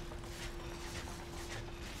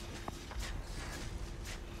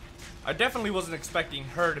 I definitely wasn't expecting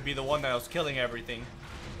her to be the one that was killing everything.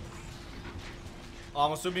 Oh,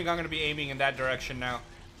 I'm assuming I'm going to be aiming in that direction now.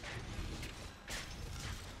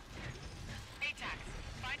 ATAC,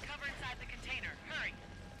 find cover inside the container. Hurry.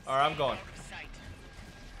 Alright, I'm going. Out of sight.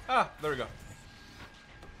 Ah, there we go.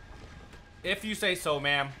 If you say so,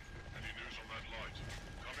 ma'am. Any news on that light?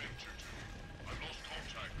 Come in, 2-2. I've lost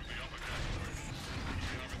contact with the upper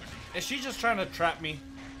gangway. Is she just trying to trap me?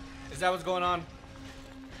 Is that what's going on?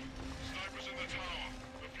 Snipers in the tower.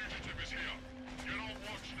 The fugitive is here. Get on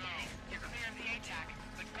watch now. You're clear of the ATAC,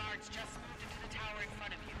 but guards just moved into the tower in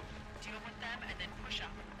front of you. Deal with them and then push up.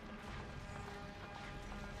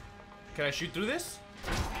 Can I shoot through this?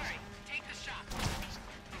 Hurry, take the shot.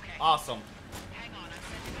 Okay. Awesome. Hang on, I'm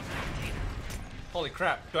sending over the container. Holy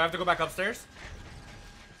crap. Do I have to go back upstairs?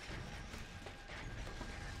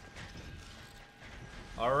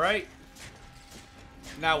 Alright.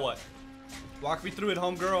 Now what? Walk me through it,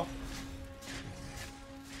 homegirl.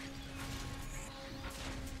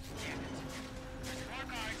 Damn it. There's more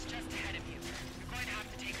guards just ahead of you. You're going to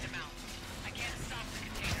have to take them out. I can't stop the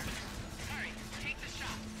container. Hurry, take the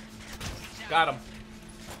shot. Down. Got him.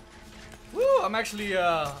 Woo! I'm actually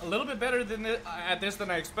a little bit better than at this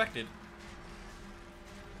than I expected.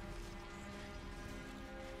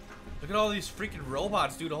 Look at all these freaking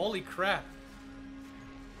robots, dude. Holy crap.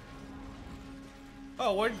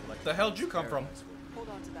 Oh, where the hell did you come from? Hold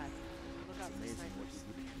on to that. Look out for Amazing what snipers.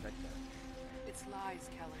 you do to protect that. It's lies,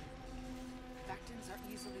 Kellen. Vectins are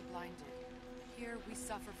easily blinded. Here, we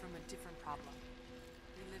suffer from a different problem.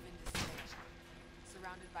 We live in despair,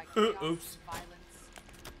 surrounded by chaos Oops. and violence.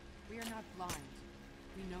 We are not blind.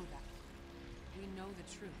 We know that. We know the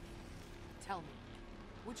truth. Tell me,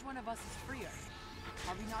 which one of us is freer?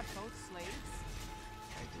 Are we not both slaves?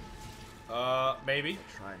 I do. Maybe.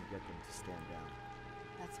 Try and get them to stand down.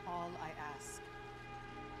 That's all I ask.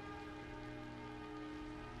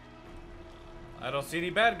 I don't see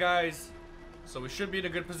any bad guys. So we should be in a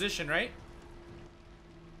good position, right?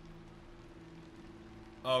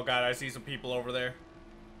 Oh god, I see some people over there.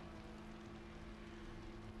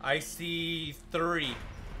 I see 3.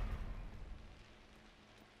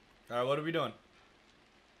 Alright, what are we doing?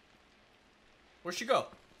 Where'd she go?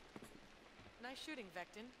 Nice shooting,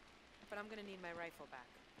 Vectin, but I'm gonna need my rifle back.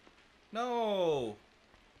 No.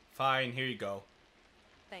 Fine, here you go.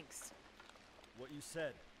 Thanks. What you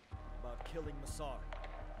said. about killing Massar.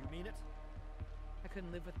 You mean it? I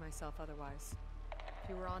couldn't live with myself otherwise. If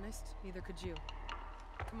you were honest, neither could you.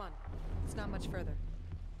 Come on, it's not much further.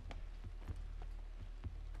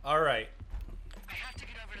 Alright. I have to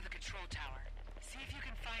get over to the control tower. See if you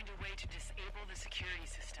can find a way to disable the security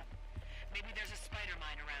system. Maybe there's a spider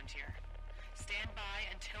mine around here. Stand by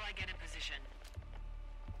until I get in position.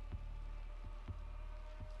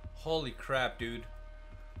 Holy crap, dude.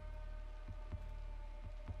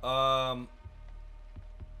 I'm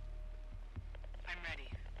ready.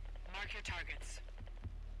 Mark your targets.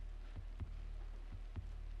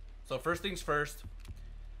 So first things first.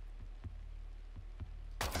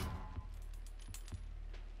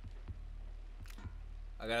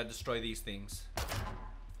 I gotta destroy these things.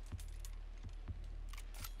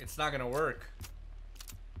 It's not gonna work.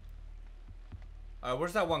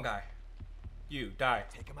 Where's that one guy? You, die.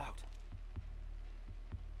 Take him out.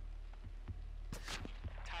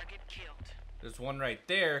 Target killed. There's one right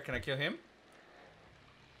there. Can I kill him?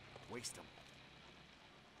 Waste him.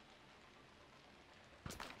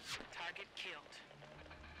 Target killed.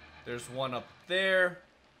 There's one up there.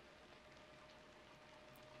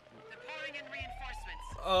 They're pouring in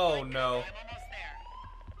reinforcements. Oh Like no. I'm almost there.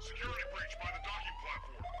 Security breach by the docking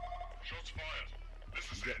platform. Shots fired. This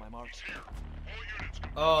is You get it. my mark? He's here. All units.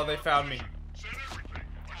 Oh, they found me. Send everything.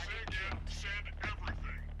 I say again, send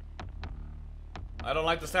everything. I don't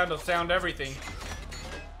like the sound of sound everything.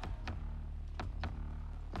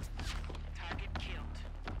 Target killed.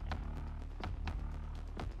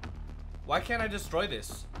 Why can't I destroy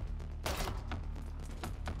this?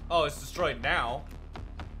 Oh, it's destroyed now.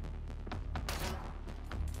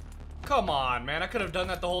 Come on, man. I could have done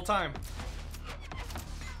that the whole time.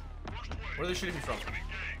 First wave. Where are they shooting me from? Engage.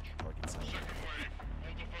 Target sighted. Second wave.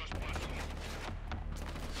 Hold the first platform.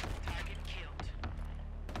 Target killed.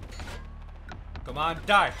 Come on,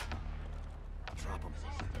 die. Drop him.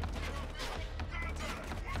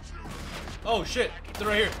 Oh shit, they're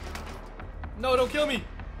right here. No, don't kill me.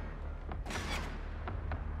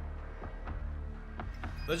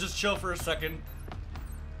 Let's just chill for a second.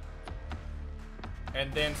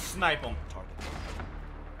 And then snipe them. Target.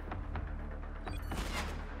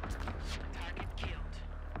 Target killed.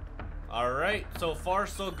 Alright, so far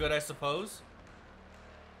so good, I suppose.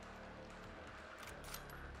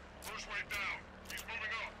 First wave down. He's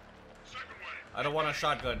moving up. Second wave. I don't want a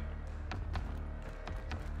shotgun.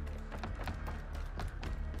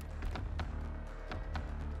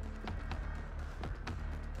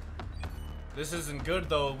 This isn't good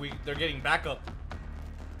though. They're getting backup.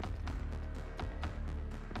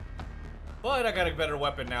 But I got a better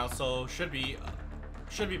weapon now, so should be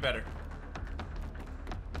better.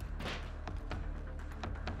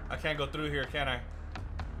 I can't go through here, can I?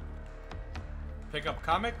 Pick up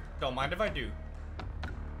comic? Don't mind if I do.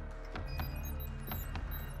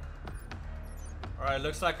 Alright,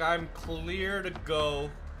 looks like I'm clear to go.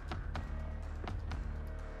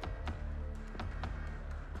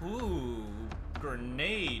 Ooh,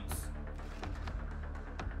 grenades.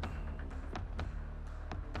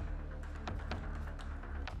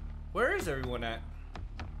 Where is everyone at?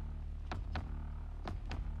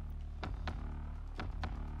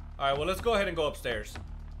 Alright, well, let's go ahead and go upstairs.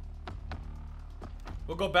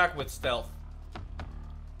 We'll go back with stealth.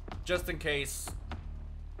 Just in case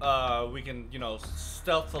we can, you know,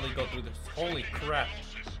 stealthily go through this. Holy crap.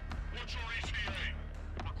 Analysis. What's your ETA?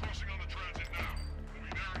 We're crossing on the transit now. We'll be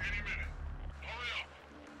there any minute. Hurry up.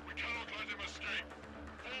 We cannot let him escape.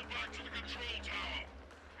 Fall back to the control tower.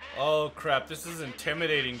 Oh crap, this is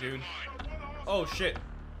intimidating, dude. Oh shit.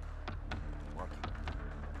 Mark him.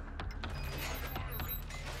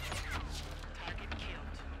 Target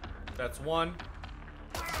killed. That's one.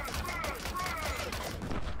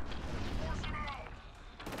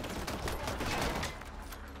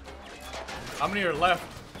 How many are left?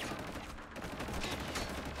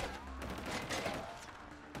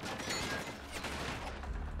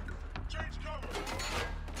 Change cover.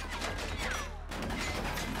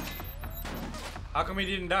 How come he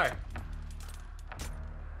didn't die?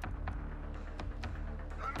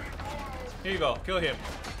 Here you go, kill him.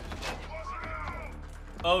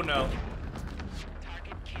 Oh no.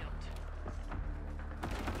 Target killed.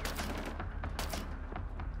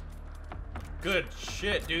 Good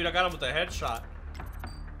shit, dude. I got him with a headshot.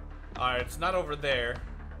 Alright, it's not over there.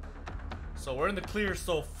 So we're in the clear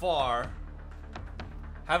so far.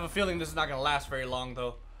 I have a feeling this is not gonna last very long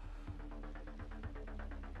though.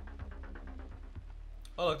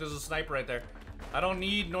 Oh look, there's a sniper right there. I don't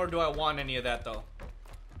need nor do I want any of that though.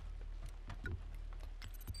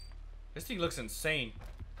 This thing looks insane.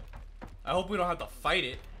 I hope we don't have to fight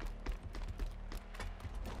it.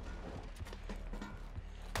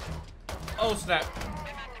 Oh snap.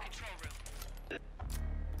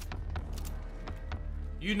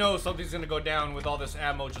 You know something's gonna go down with all this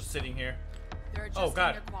ammo just sitting here. They're adjusting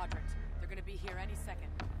their quadrant. They're gonna be here any second.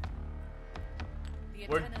 The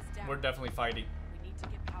antenna's down. We're definitely fighting. We need to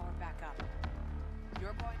get power back up.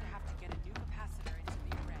 You're going to have to get a new capacitor into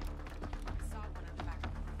the array. I saw one in the back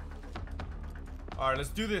of the room. Alright, let's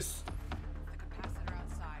do this. The capacitor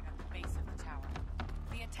outside at the base of the tower.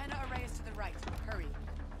 The antenna array is to the right. Hurry.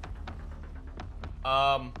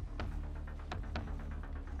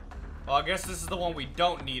 Well, I guess this is the one we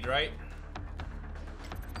don't need, right?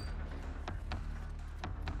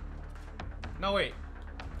 No, wait.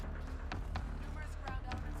 Numerous ground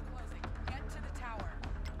elements closing. Get to the tower.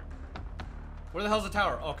 Where the hell's the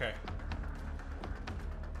tower? Okay.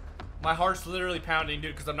 My heart's literally pounding,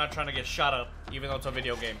 dude, because I'm not trying to get shot up, even though it's a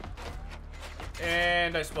video game.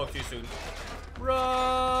 And I spoke too soon.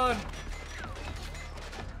 Run!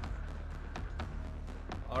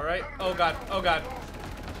 Alright. Oh god. Oh god.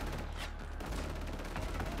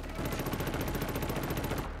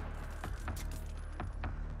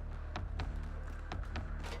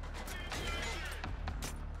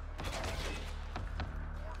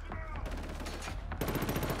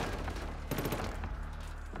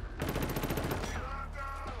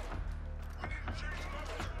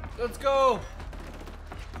 Let's go!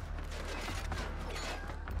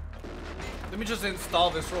 Let me just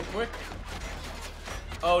install this real quick.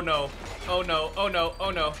 Oh no. Oh no. Oh no.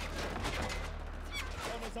 Oh no.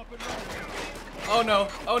 Oh no.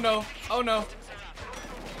 Oh no. Oh no.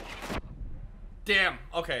 Damn.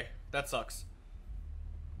 Okay. That sucks.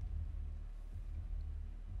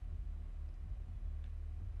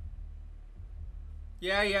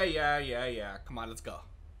 Yeah. Come on, let's go.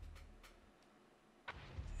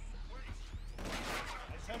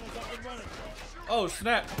 Oh,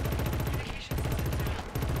 snap.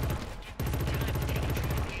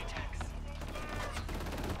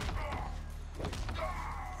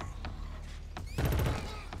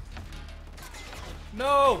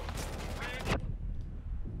 No!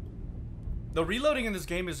 The reloading in this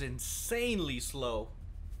game is insanely slow.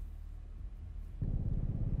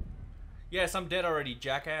 Yes, I'm dead already,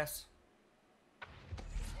 jackass.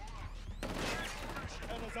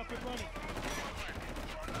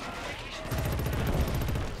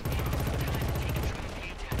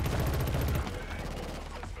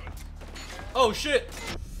 Oh shit!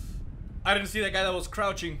 I didn't see that guy that was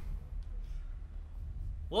crouching.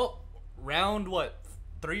 Well, round what?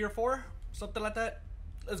 3 or 4? Something like that?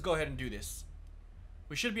 Let's go ahead and do this.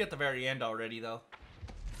 We should be at the very end already though.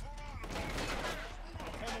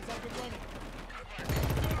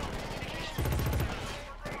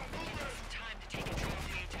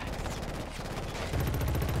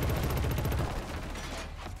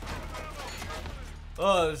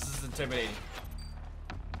 Oh, this is intimidating.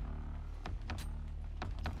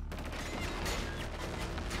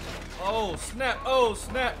 Oh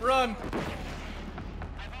snap, run!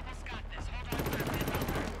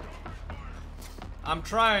 I'm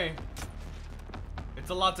trying. It's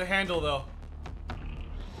a lot to handle though.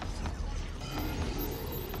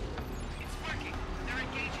 It's working. They're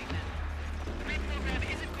engaging them. The reprogram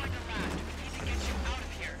isn't going to last. We need to get you out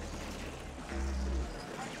of here.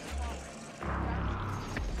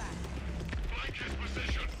 Flank his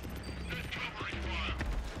position. Good covering fire.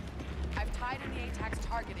 I've tied in the ATAC's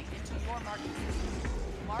targeting into your marking system.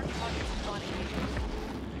 Mark targets on engagement.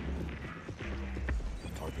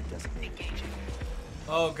 Target designated. Engaging.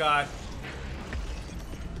 Oh god.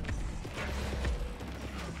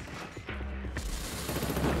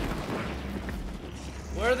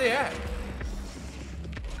 Where are they at?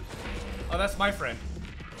 Oh, that's my friend.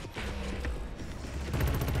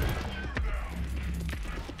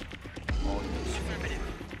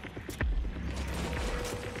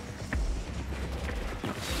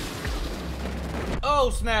 Oh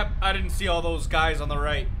snap, I didn't see all those guys on the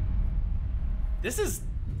right. This is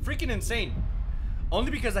freaking insane. Only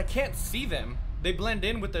because I can't see them. They blend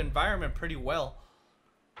in with the environment pretty well.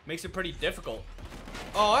 Makes it pretty difficult.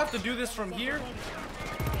 Oh, I have to do this from here?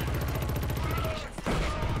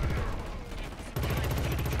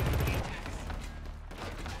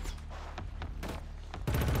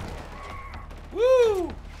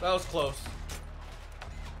 Woo! That was close.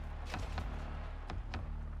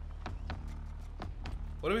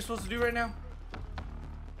 What are we supposed to do right now?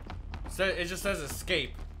 It just says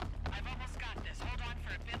escape. I've almost got this. Hold on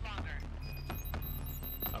for a bit longer.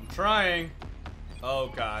 I'm trying. Oh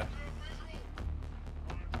god.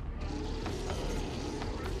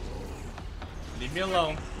 Leave me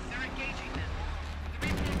alone. They're engaging them. The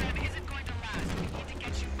reprogram isn't going to last. We need to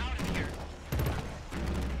get you out of here.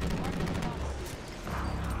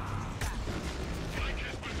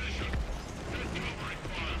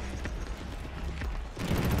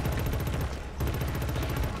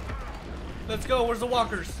 Let's go. Where's the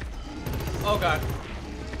walkers? Oh god.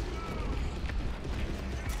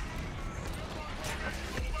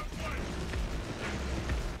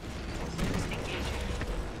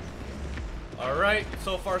 Alright,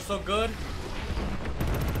 so far so good.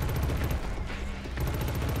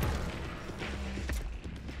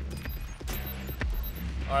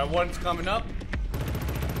 Alright, one's coming up.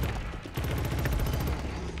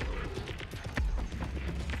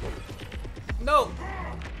 No!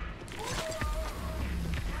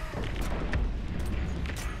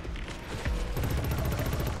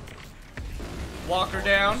 Walker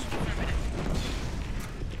down.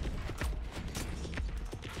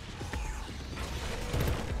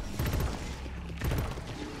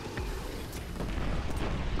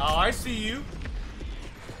 Oh, I see you.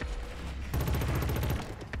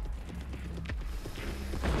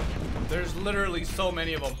 There's literally so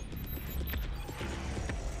many of them.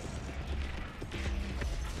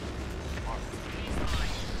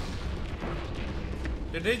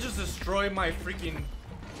 Did they just destroy my freaking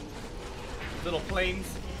little planes?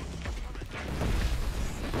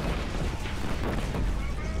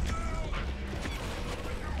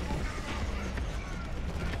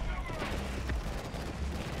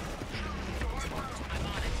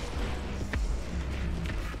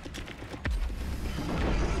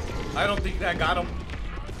 I don't think that got him.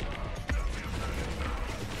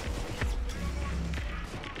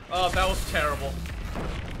 Oh, that was terrible.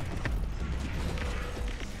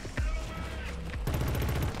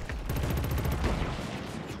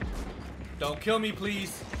 Don't kill me,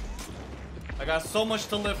 please. I got so much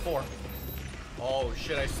to live for. Oh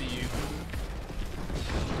shit, I see you.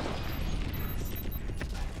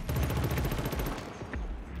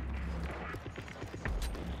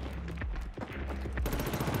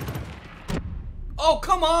 Oh,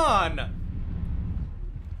 come on!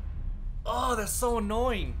 Oh, that's so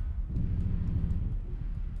annoying.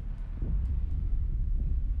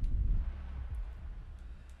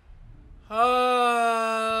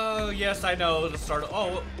 Yes, I know the start.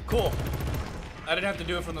 Oh, cool. I didn't have to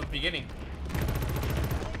do it from the beginning.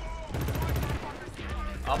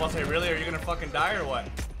 I'm about to say, really? Are you gonna fucking die or what?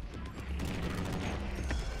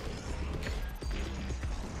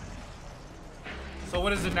 So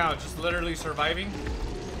what is it now? Just literally surviving?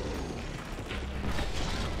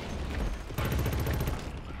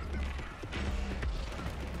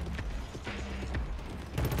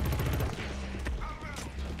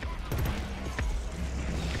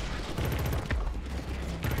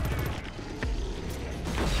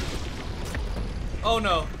 Oh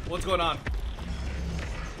no, what's going on?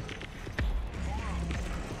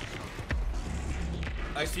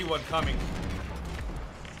 I see one coming.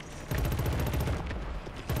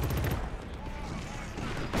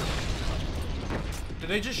 Did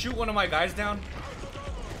they just shoot one of my guys down?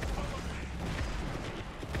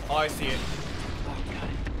 Oh, I see it.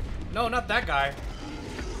 No, not that guy.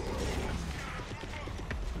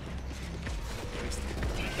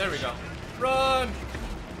 There we go. Run!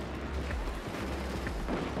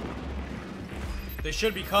 They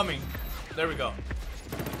should be coming. There we go.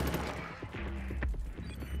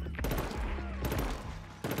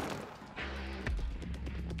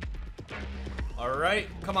 Alright,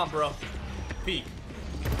 come on, bro. Peek.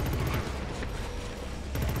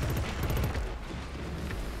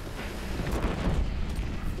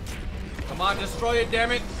 Come on, destroy it,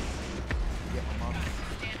 damn it.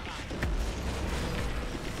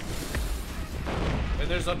 And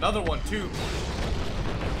there's another one, too.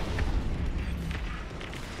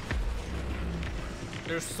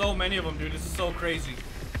 There's so many of them, dude. This is so crazy.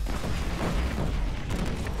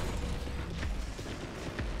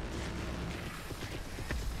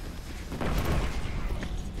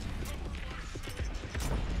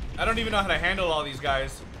 I don't even know how to handle all these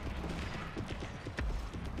guys.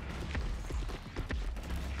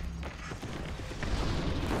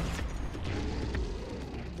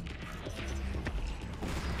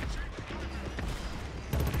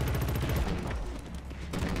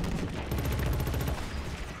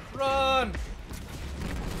 Run!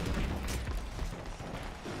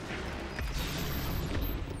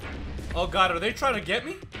 Oh god, are they trying to get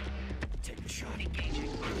me? Take the shot. Engaging.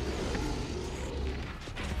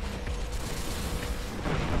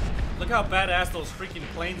 Look how badass those freaking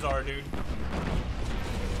planes are, dude.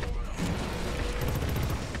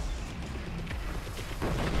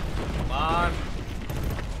 Come on.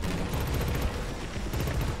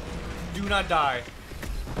 Do not die.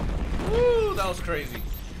 Woo, that was crazy.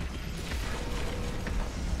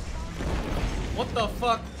 What the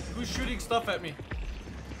fuck? Who's shooting stuff at me?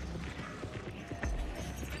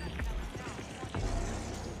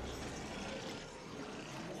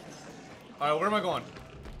 Alright, where am I going?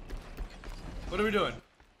 What are we doing?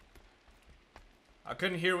 I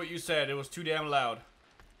couldn't hear what you said. It was too damn loud.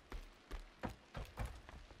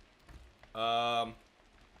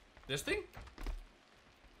 This thing?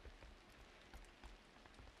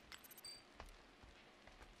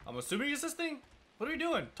 I'm assuming it's this thing? What are we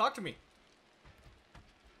doing? Talk to me.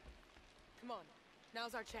 Come on,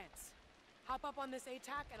 now's our chance. Hop up on this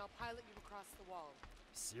ATAC and I'll pilot you across the wall.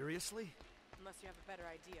 Seriously? Unless you have a better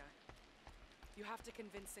idea. You have to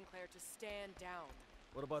convince Sinclair to stand down.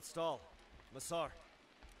 What about Stahl? Massar?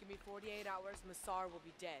 Give me 48 hours, Massar will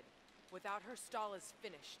be dead. Without her, Stahl is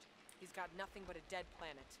finished. He's got nothing but a dead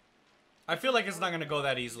planet. I feel like it's not gonna go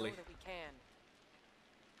that We easily. know that we can.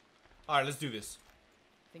 Alright, let's do this.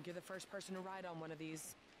 Think you're the first person to ride on one of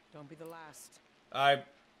these. Don't be the last.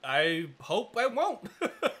 I hope I won't.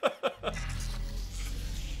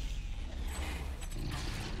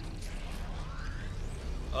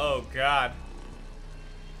 Oh god.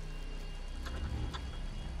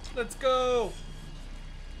 Let's go.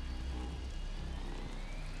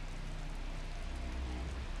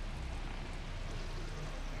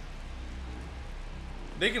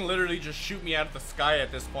 They can literally just shoot me out of the sky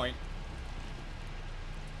at this point.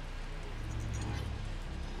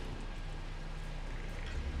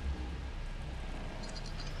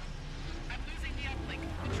 I'm losing the uplink.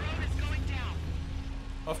 The drone is going down.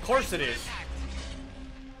 Of course it is. Contact.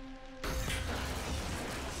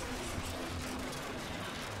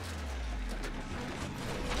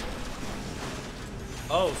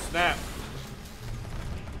 Oh, snap.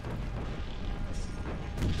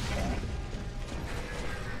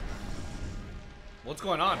 What's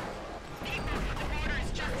going on? The border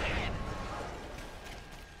is just ahead.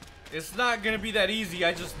 It's not gonna be that easy,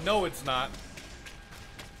 I just know it's not.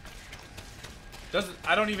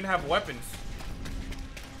 I don't even have weapons.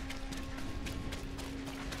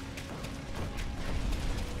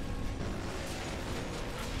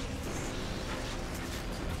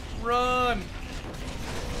 Run!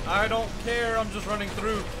 I don't care, I'm just running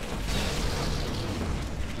through.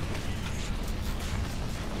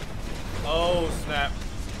 Oh, snap.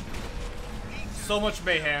 So much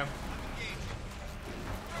mayhem.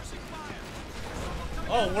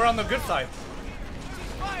 Oh, we're on the good side.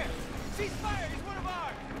 Ceasefire! Ceasefire! He's one of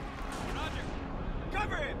ours! Roger.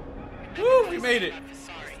 Cover him! Woo, we made it.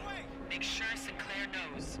 Sorry. Make sure Sinclair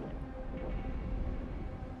knows.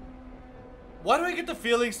 Why do I get the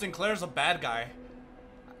feeling Sinclair's a bad guy?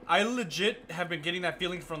 I legit have been getting that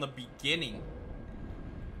feeling from the beginning.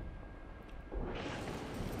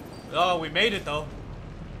 Oh, we made it though.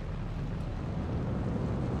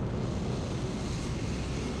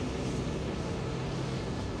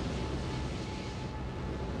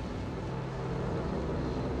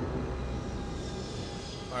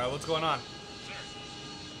 Alright, what's going on? Sir,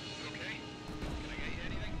 you okay? Can I get you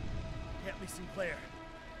anything? Get me Sinclair.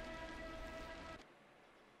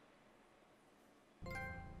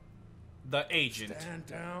 The agent. Stand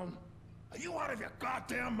down. Are you out of your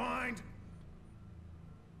goddamn mind?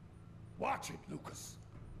 Watch it, Lucas.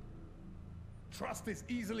 Trust is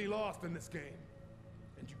easily lost in this game,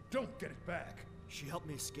 and you don't get it back. She helped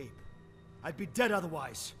me escape. I'd be dead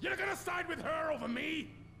otherwise. You're gonna side with her over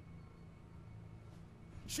me?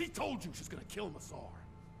 She told you she's gonna kill Massar.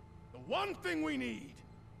 The one thing we need.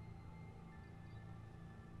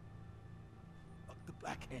 The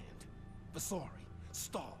Black Hand, Vasari,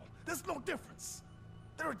 Stahl. There's no difference.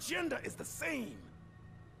 Their agenda is the same.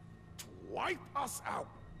 To wipe us out.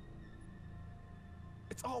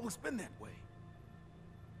 It's always been that way.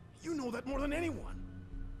 You know that more than anyone.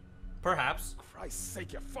 Perhaps. Christ's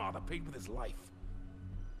sake, your father paid with his life.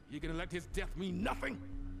 You gonna let his death mean nothing?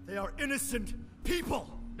 They are innocent people!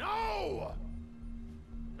 No!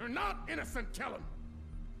 They're not innocent, tell him.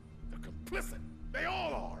 They're complicit. They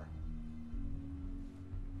all are.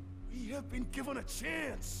 We have been given a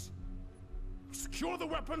chance. Secure the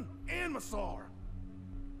weapon and Massar.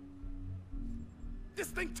 This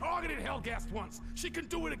thing targeted Helghast once. She can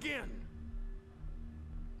do it again.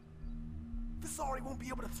 Vasari won't be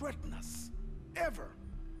able to threaten us. Ever.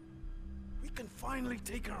 We can finally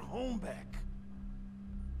take our home back.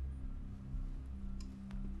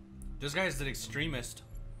 This guy's an extremist.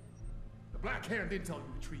 The Black Hand intel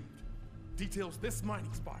you retrieved details this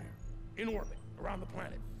mining spire in orbit around the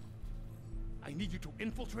planet. I need you to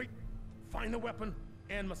infiltrate, find the weapon,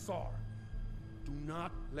 and Massar. Do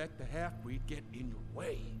not let the half-breed get in your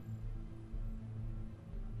way.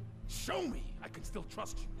 Show me I can still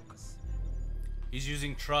trust you, Lucas. He's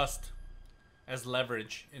using trust as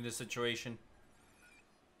leverage in this situation.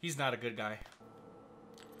 He's not a good guy.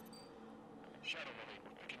 Shadow Relay,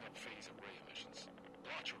 we're picking up phase array emissions.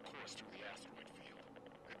 Plot your course through the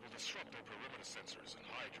sensors and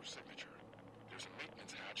hide your signature. There's a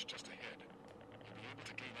maintenance hatch just ahead. You'll be able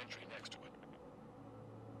to gain entry next to it.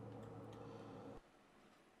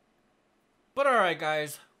 But alright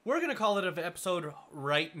guys, we're going to call it an episode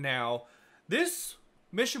right now. This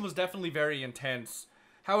mission was definitely very intense.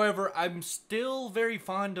 However, I'm still very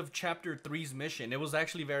fond of Chapter 3's mission. It was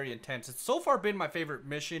actually very intense. It's so far been my favorite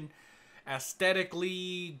mission.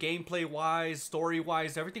 Aesthetically, gameplay-wise,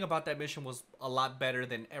 story-wise, everything about that mission was a lot better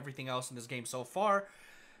than everything else in this game so far.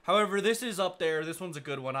 However, this is up there. This one's a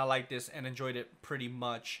good one. I like this and enjoyed it pretty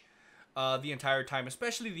much the entire time.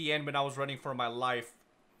 Especially the end when I was running for my life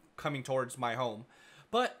coming towards my home.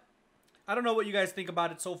 But I don't know what you guys think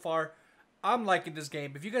about it so far. I'm liking this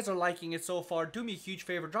game. If you guys are liking it so far, do me a huge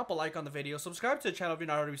favor. Drop a like on the video. Subscribe to the channel if you're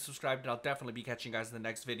not already subscribed. And I'll definitely be catching you guys in the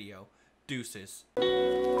next video. Deuces.